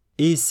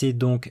 Et c'est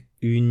donc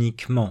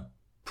uniquement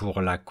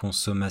pour la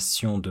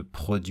consommation de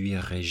produits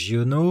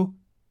régionaux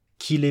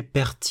qu'il est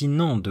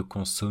pertinent de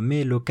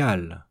consommer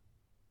local.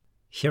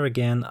 Here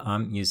again,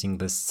 I'm using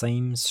the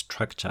same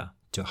structure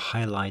to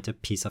highlight a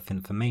piece of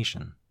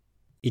information.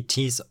 It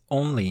is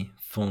only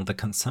for the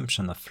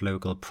consumption of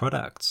local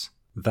products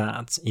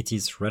that it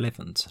is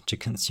relevant to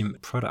consume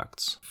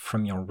products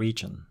from your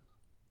region.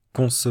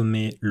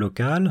 Consommer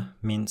local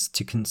means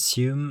to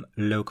consume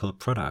local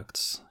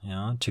products,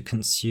 yeah? To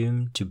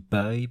consume, to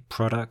buy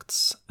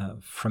products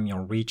from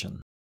your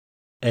region.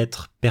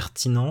 Être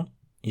pertinent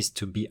is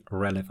to be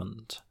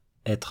relevant.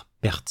 Être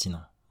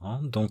pertinent. Hein?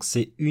 Donc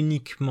c'est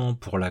uniquement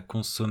pour la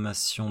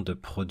consommation de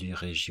produits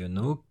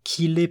régionaux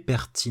qu'il est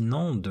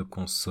pertinent de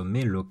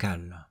consommer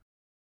local.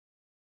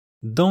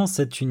 Dans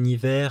cet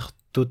univers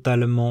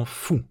totalement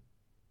fou,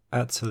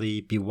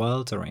 utterly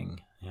bewildering,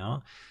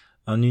 yeah?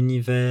 Un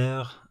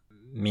univers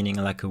meaning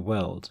like a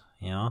world,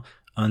 yeah?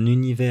 Un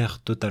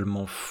univers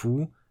totalement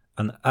fou,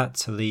 an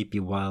utterly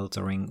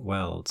bewildering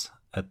world,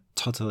 a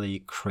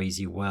totally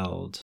crazy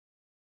world.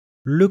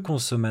 Le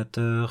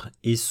consommateur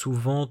est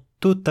souvent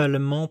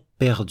totalement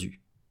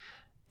perdu.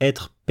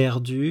 Être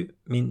perdu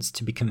means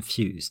to be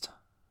confused,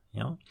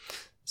 yeah?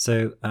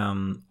 So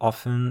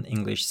often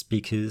English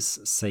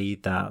speakers say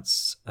that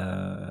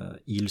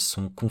ils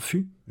sont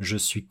confus. Je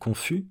suis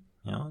confus,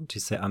 yeah? To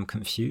say I'm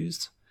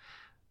confused.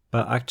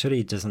 But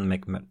actually, it doesn't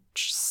make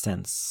much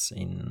sense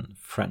in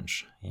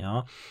French.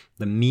 Yeah?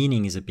 The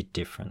meaning is a bit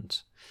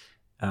different.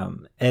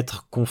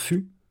 Être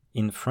confus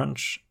in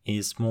French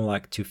is more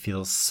like to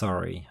feel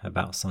sorry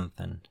about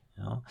something.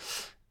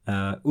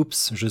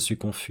 Oops, je suis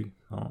confus.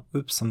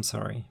 Oops, I'm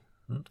sorry.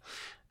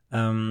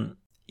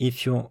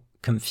 If you're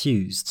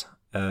confused,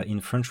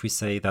 in French we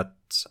say that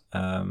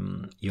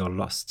you're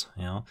lost.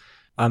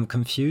 I'm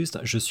confused,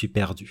 je suis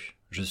perdu.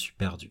 Je suis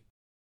perdu.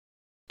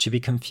 To be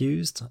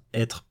confused,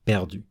 être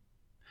perdu.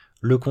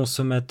 Le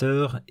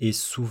consommateur est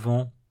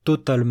souvent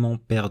totalement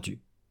perdu.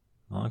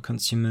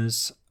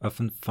 Consumers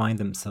often find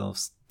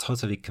themselves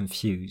totally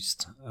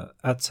confused,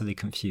 utterly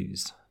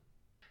confused.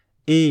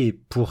 Et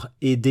pour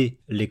aider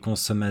les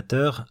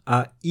consommateurs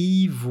à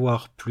y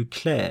voir plus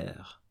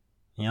clair,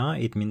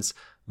 it means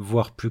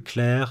voir plus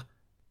clair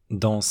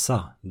dans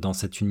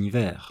cet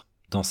univers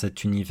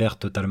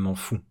totalement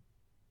fou.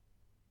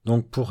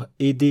 Donc pour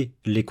aider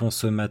les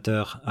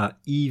consommateurs à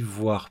y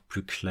voir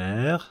plus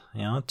clair,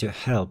 to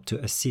help, to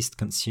assist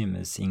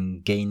consumers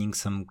in gaining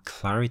some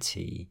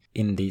clarity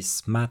in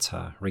this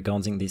matter,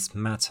 regarding this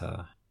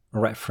matter,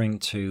 referring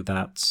to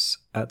that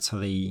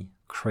utterly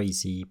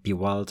crazy,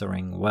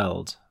 bewildering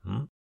world,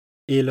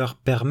 et leur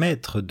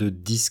permettre de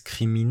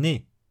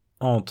discriminer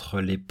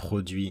entre les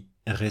produits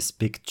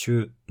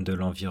respectueux de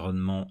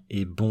l'environnement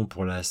et bons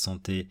pour la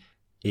santé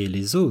et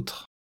les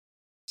autres.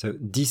 So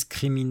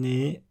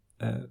discriminer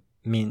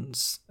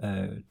means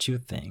two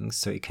things.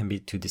 So it can be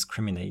to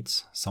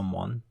discriminate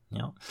someone,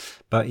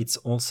 but it's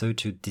also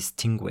to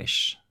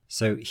distinguish.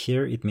 So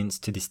here it means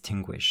to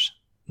distinguish,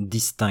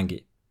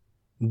 distinguer.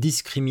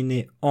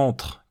 Discriminer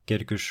entre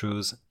quelque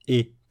chose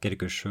et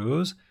quelque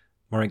chose.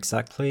 More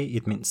exactly,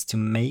 it means to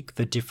make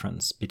the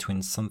difference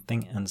between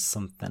something and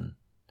something.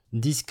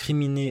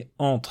 Discriminer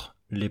entre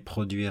les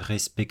produits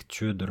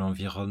respectueux de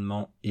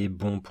l'environnement et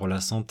bons pour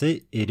la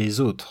santé et les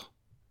autres.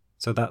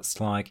 So that's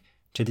like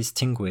to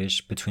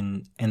distinguish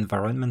between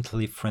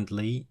environmentally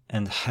friendly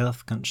and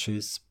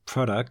health-conscious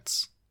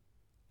products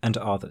and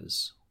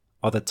others,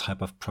 other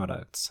type of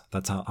products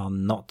that are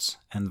not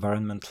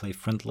environmentally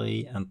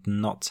friendly and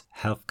not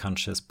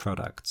health-conscious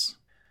products.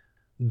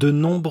 De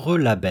nombreux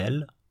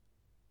labels,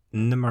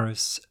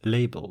 numerous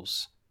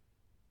labels,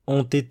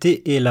 ont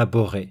été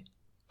élaborés,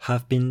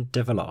 have been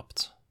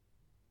developed.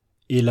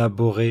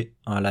 Élaborer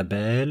un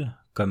label,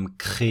 comme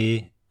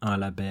créer un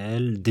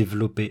label,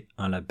 développer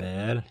un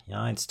label,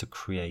 it's to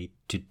create,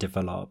 to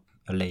develop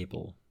a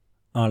label.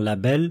 Un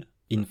label,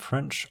 in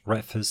French,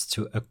 refers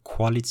to a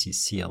quality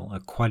seal, a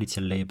quality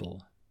label.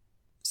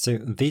 So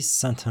this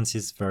sentence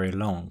is very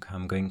long,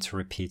 I'm going to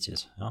repeat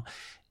it.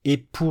 Et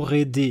pour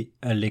aider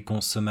les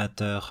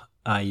consommateurs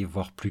à y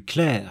voir plus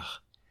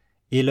clair,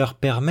 et leur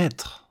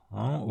permettre,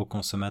 aux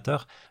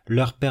consommateurs,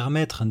 leur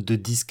permettre de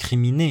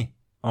discriminer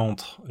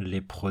entre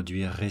les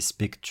produits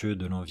respectueux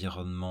de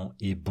l'environnement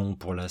et bons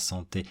pour la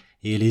santé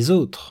et les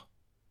autres.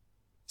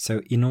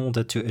 So in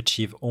order to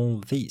achieve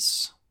all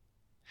this,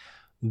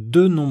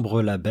 de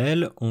nombreux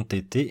labels ont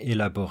été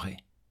élaborés.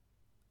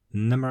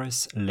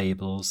 Numerous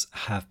labels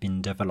have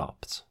been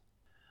developed.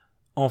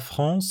 En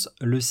France,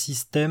 le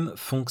système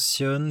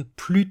fonctionne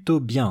plutôt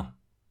bien.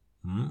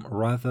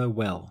 Rather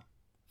well,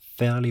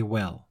 fairly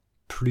well,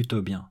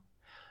 plutôt bien.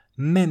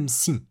 Même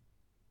si,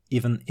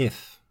 even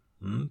if,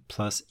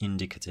 plus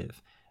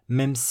indicative,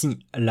 même si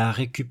la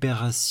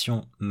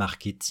récupération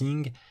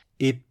marketing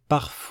est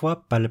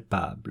parfois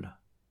palpable.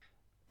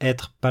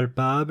 Être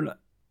palpable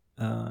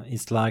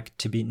is like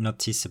to be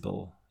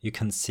noticeable. You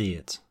can see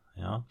it.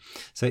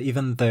 So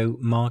even though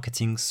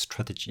marketing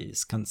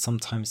strategies can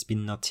sometimes be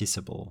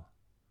noticeable,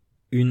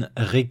 une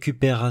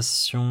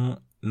récupération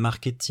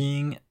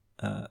marketing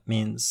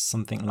means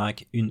something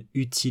like une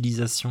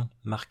utilisation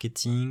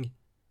marketing,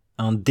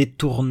 un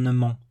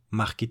détournement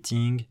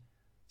marketing.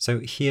 So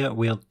here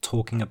we are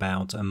talking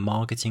about a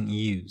marketing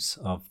use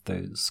of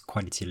those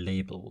quality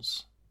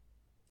labels.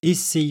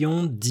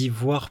 Essayons d'y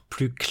voir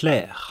plus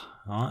clair.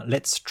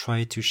 Let's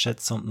try to shed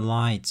some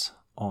light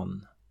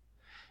on.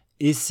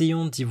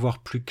 Essayons d'y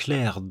voir plus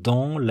clair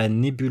dans la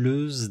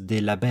nébuleuse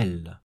des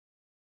labels.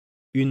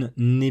 Une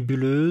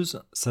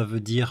nébuleuse, ça veut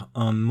dire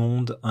un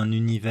monde, un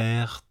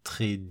univers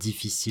très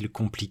difficile,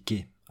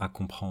 compliqué à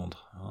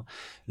comprendre.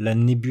 La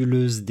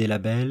nébuleuse des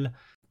labels,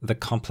 the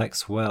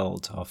complex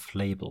world of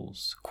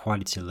labels,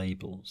 quality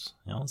labels.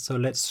 So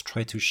let's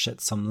try to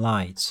shed some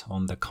light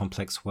on the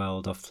complex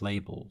world of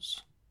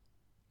labels.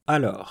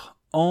 Alors,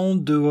 en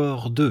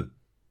dehors de,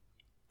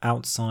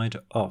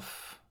 outside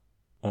of,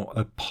 or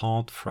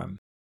apart from,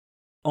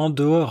 en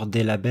dehors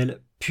des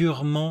labels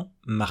purement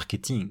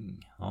marketing,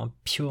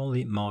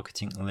 purely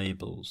marketing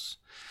labels,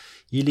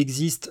 il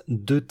existe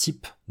deux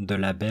types de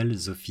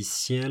labels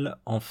officiels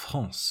en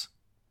France.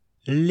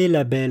 Les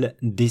labels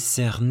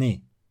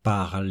décernés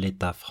par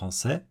l'État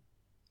français,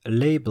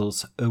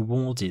 labels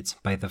awarded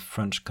by the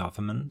French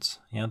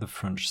government, the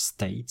French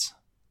state,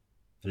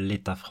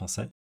 l'État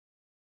français.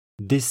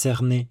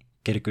 Décerner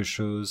quelque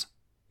chose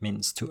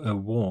means to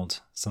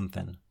award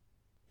something.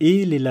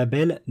 Et les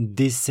labels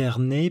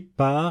décernés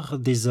par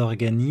des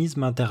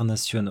organismes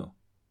internationaux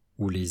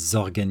ou les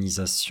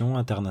organisations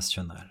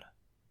internationales.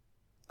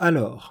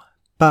 Alors,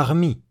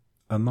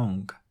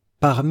 among,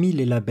 parmi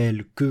les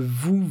labels que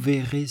vous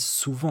verrez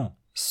souvent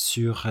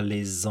sur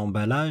les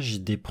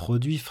emballages des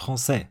produits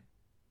français.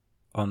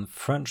 On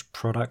French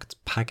product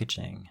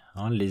packaging,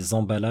 les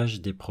emballages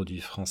des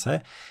produits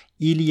français,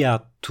 il y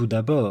a tout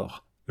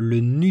d'abord le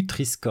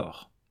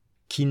Nutri-Score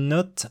qui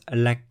note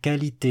la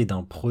qualité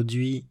d'un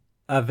produit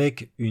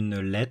avec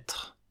une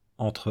lettre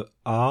entre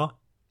A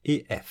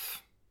et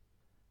F.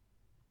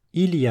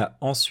 Il y a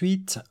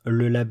ensuite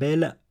le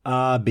label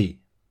AB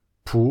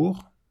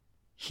pour,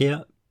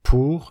 here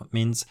pour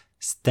means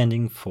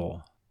standing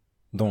for.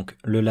 Donc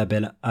le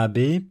label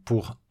AB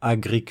pour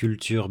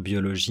agriculture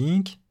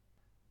biologique,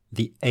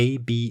 the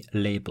AB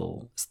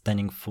label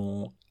standing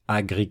for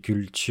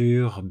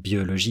agriculture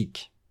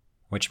biologique,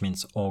 which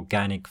means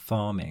organic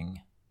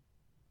farming.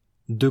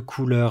 De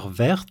couleur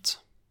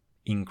verte,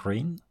 in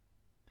green,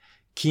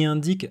 qui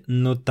indique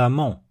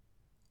notamment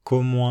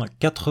qu'au moins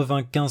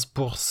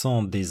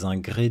 95% des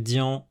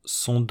ingrédients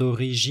sont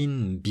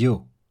d'origine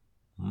bio,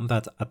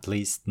 that at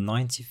least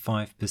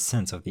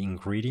 95% of the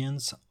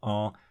ingredients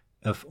are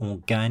of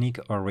organic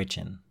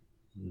origin,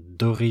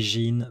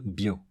 d'origine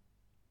bio.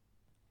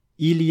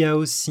 Il y a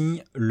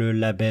aussi le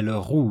label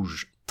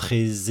rouge,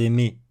 très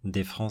aimé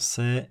des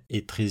Français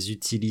et très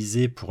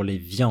utilisé pour les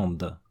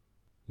viandes,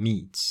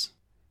 meats.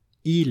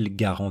 Il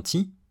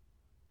garantit,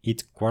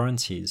 it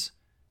guarantees,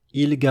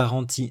 il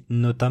garantit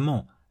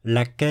notamment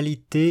la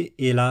qualité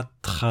et la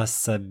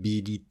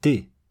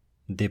traçabilité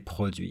des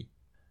produits.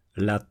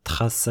 La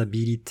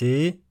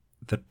traçabilité,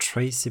 the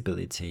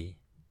traceability.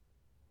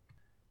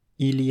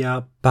 Il y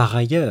a par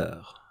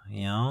ailleurs,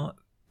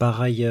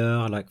 par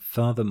ailleurs, like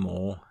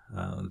furthermore,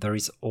 there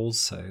is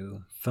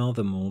also,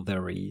 furthermore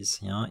there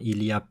is,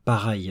 il y a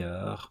par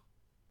ailleurs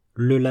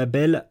le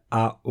label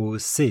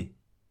AOC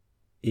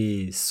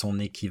et son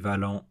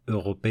équivalent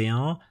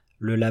européen,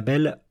 le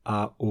label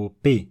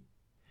AOP,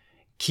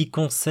 qui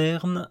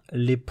concerne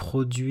les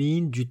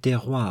produits du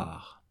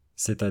terroir,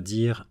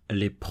 c'est-à-dire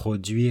les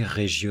produits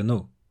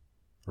régionaux,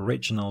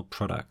 regional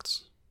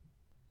products.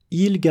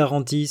 Ils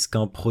garantissent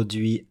qu'un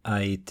produit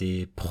a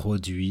été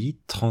produit,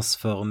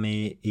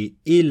 transformé et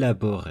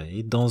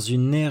élaboré dans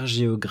une aire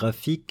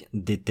géographique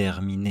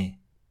déterminée.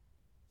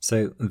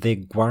 So they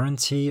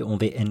guarantee or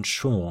they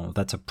ensure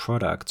that a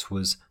product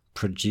was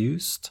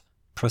produced,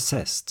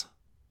 processed,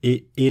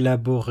 et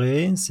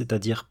élaboré,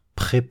 c'est-à-dire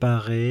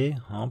préparé,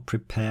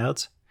 prepared,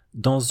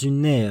 dans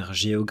une aire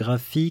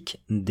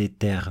géographique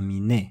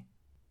déterminée,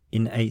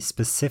 in a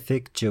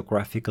specific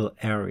geographical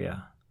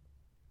area,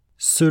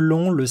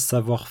 selon le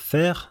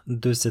savoir-faire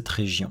de cette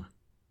région.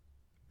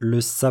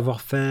 Le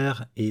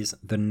savoir-faire is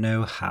the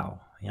know-how,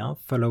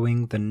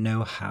 following the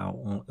know-how,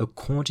 or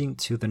according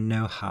to the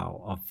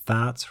know-how of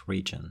that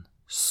region,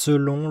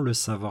 selon le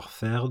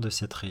savoir-faire de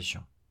cette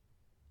région.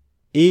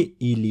 Et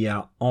il y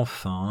a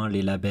enfin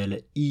les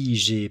labels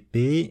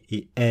IGP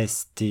et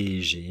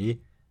STG,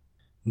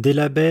 des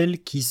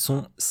labels qui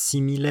sont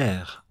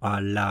similaires à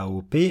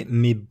l'AOP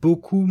mais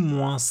beaucoup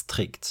moins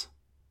stricts,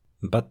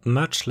 but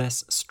much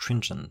less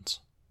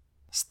stringent,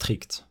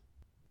 strict,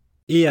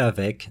 et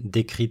avec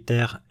des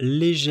critères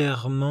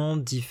légèrement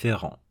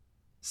différents,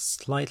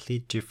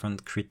 slightly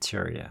different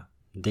criteria,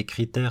 des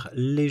critères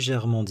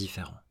légèrement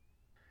différents.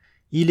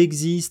 Il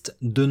existe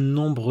de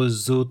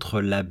nombreux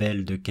autres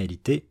labels de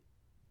qualité,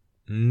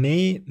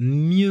 mais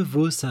mieux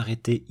vaut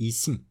s'arrêter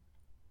ici.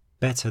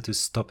 Better to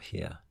stop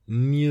here.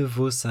 Mieux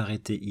vaut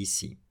s'arrêter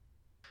ici.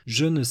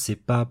 Je ne sais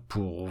pas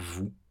pour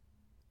vous.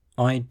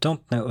 I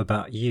don't know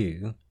about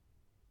you.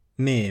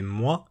 Mais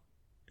moi,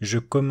 je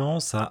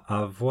commence à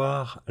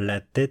avoir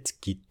la tête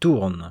qui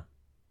tourne.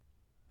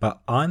 But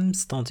I'm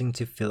starting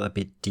to feel a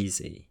bit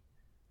dizzy.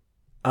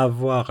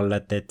 Avoir la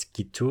tête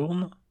qui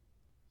tourne,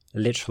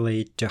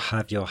 literally to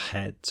have your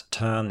head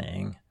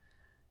turning.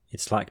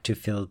 It's like to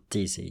feel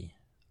dizzy.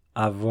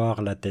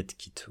 Avoir la tête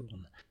qui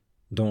tourne.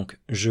 Donc,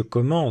 je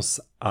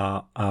commence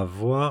à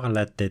avoir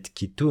la tête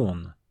qui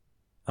tourne.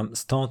 I'm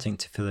starting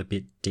to feel a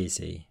bit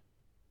dizzy.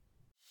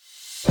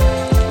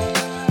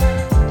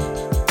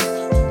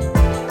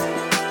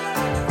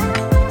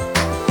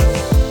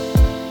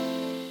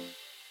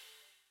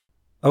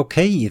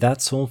 Okay,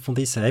 that's all for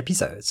this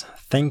episode.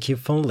 Thank you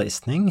for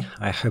listening.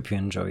 I hope you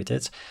enjoyed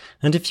it.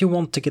 And if you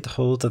want to get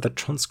hold of the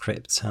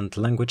transcripts and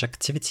language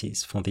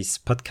activities for this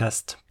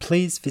podcast,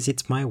 please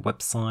visit my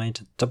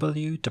website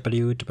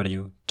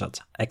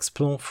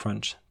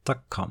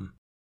www.explorefrench.com.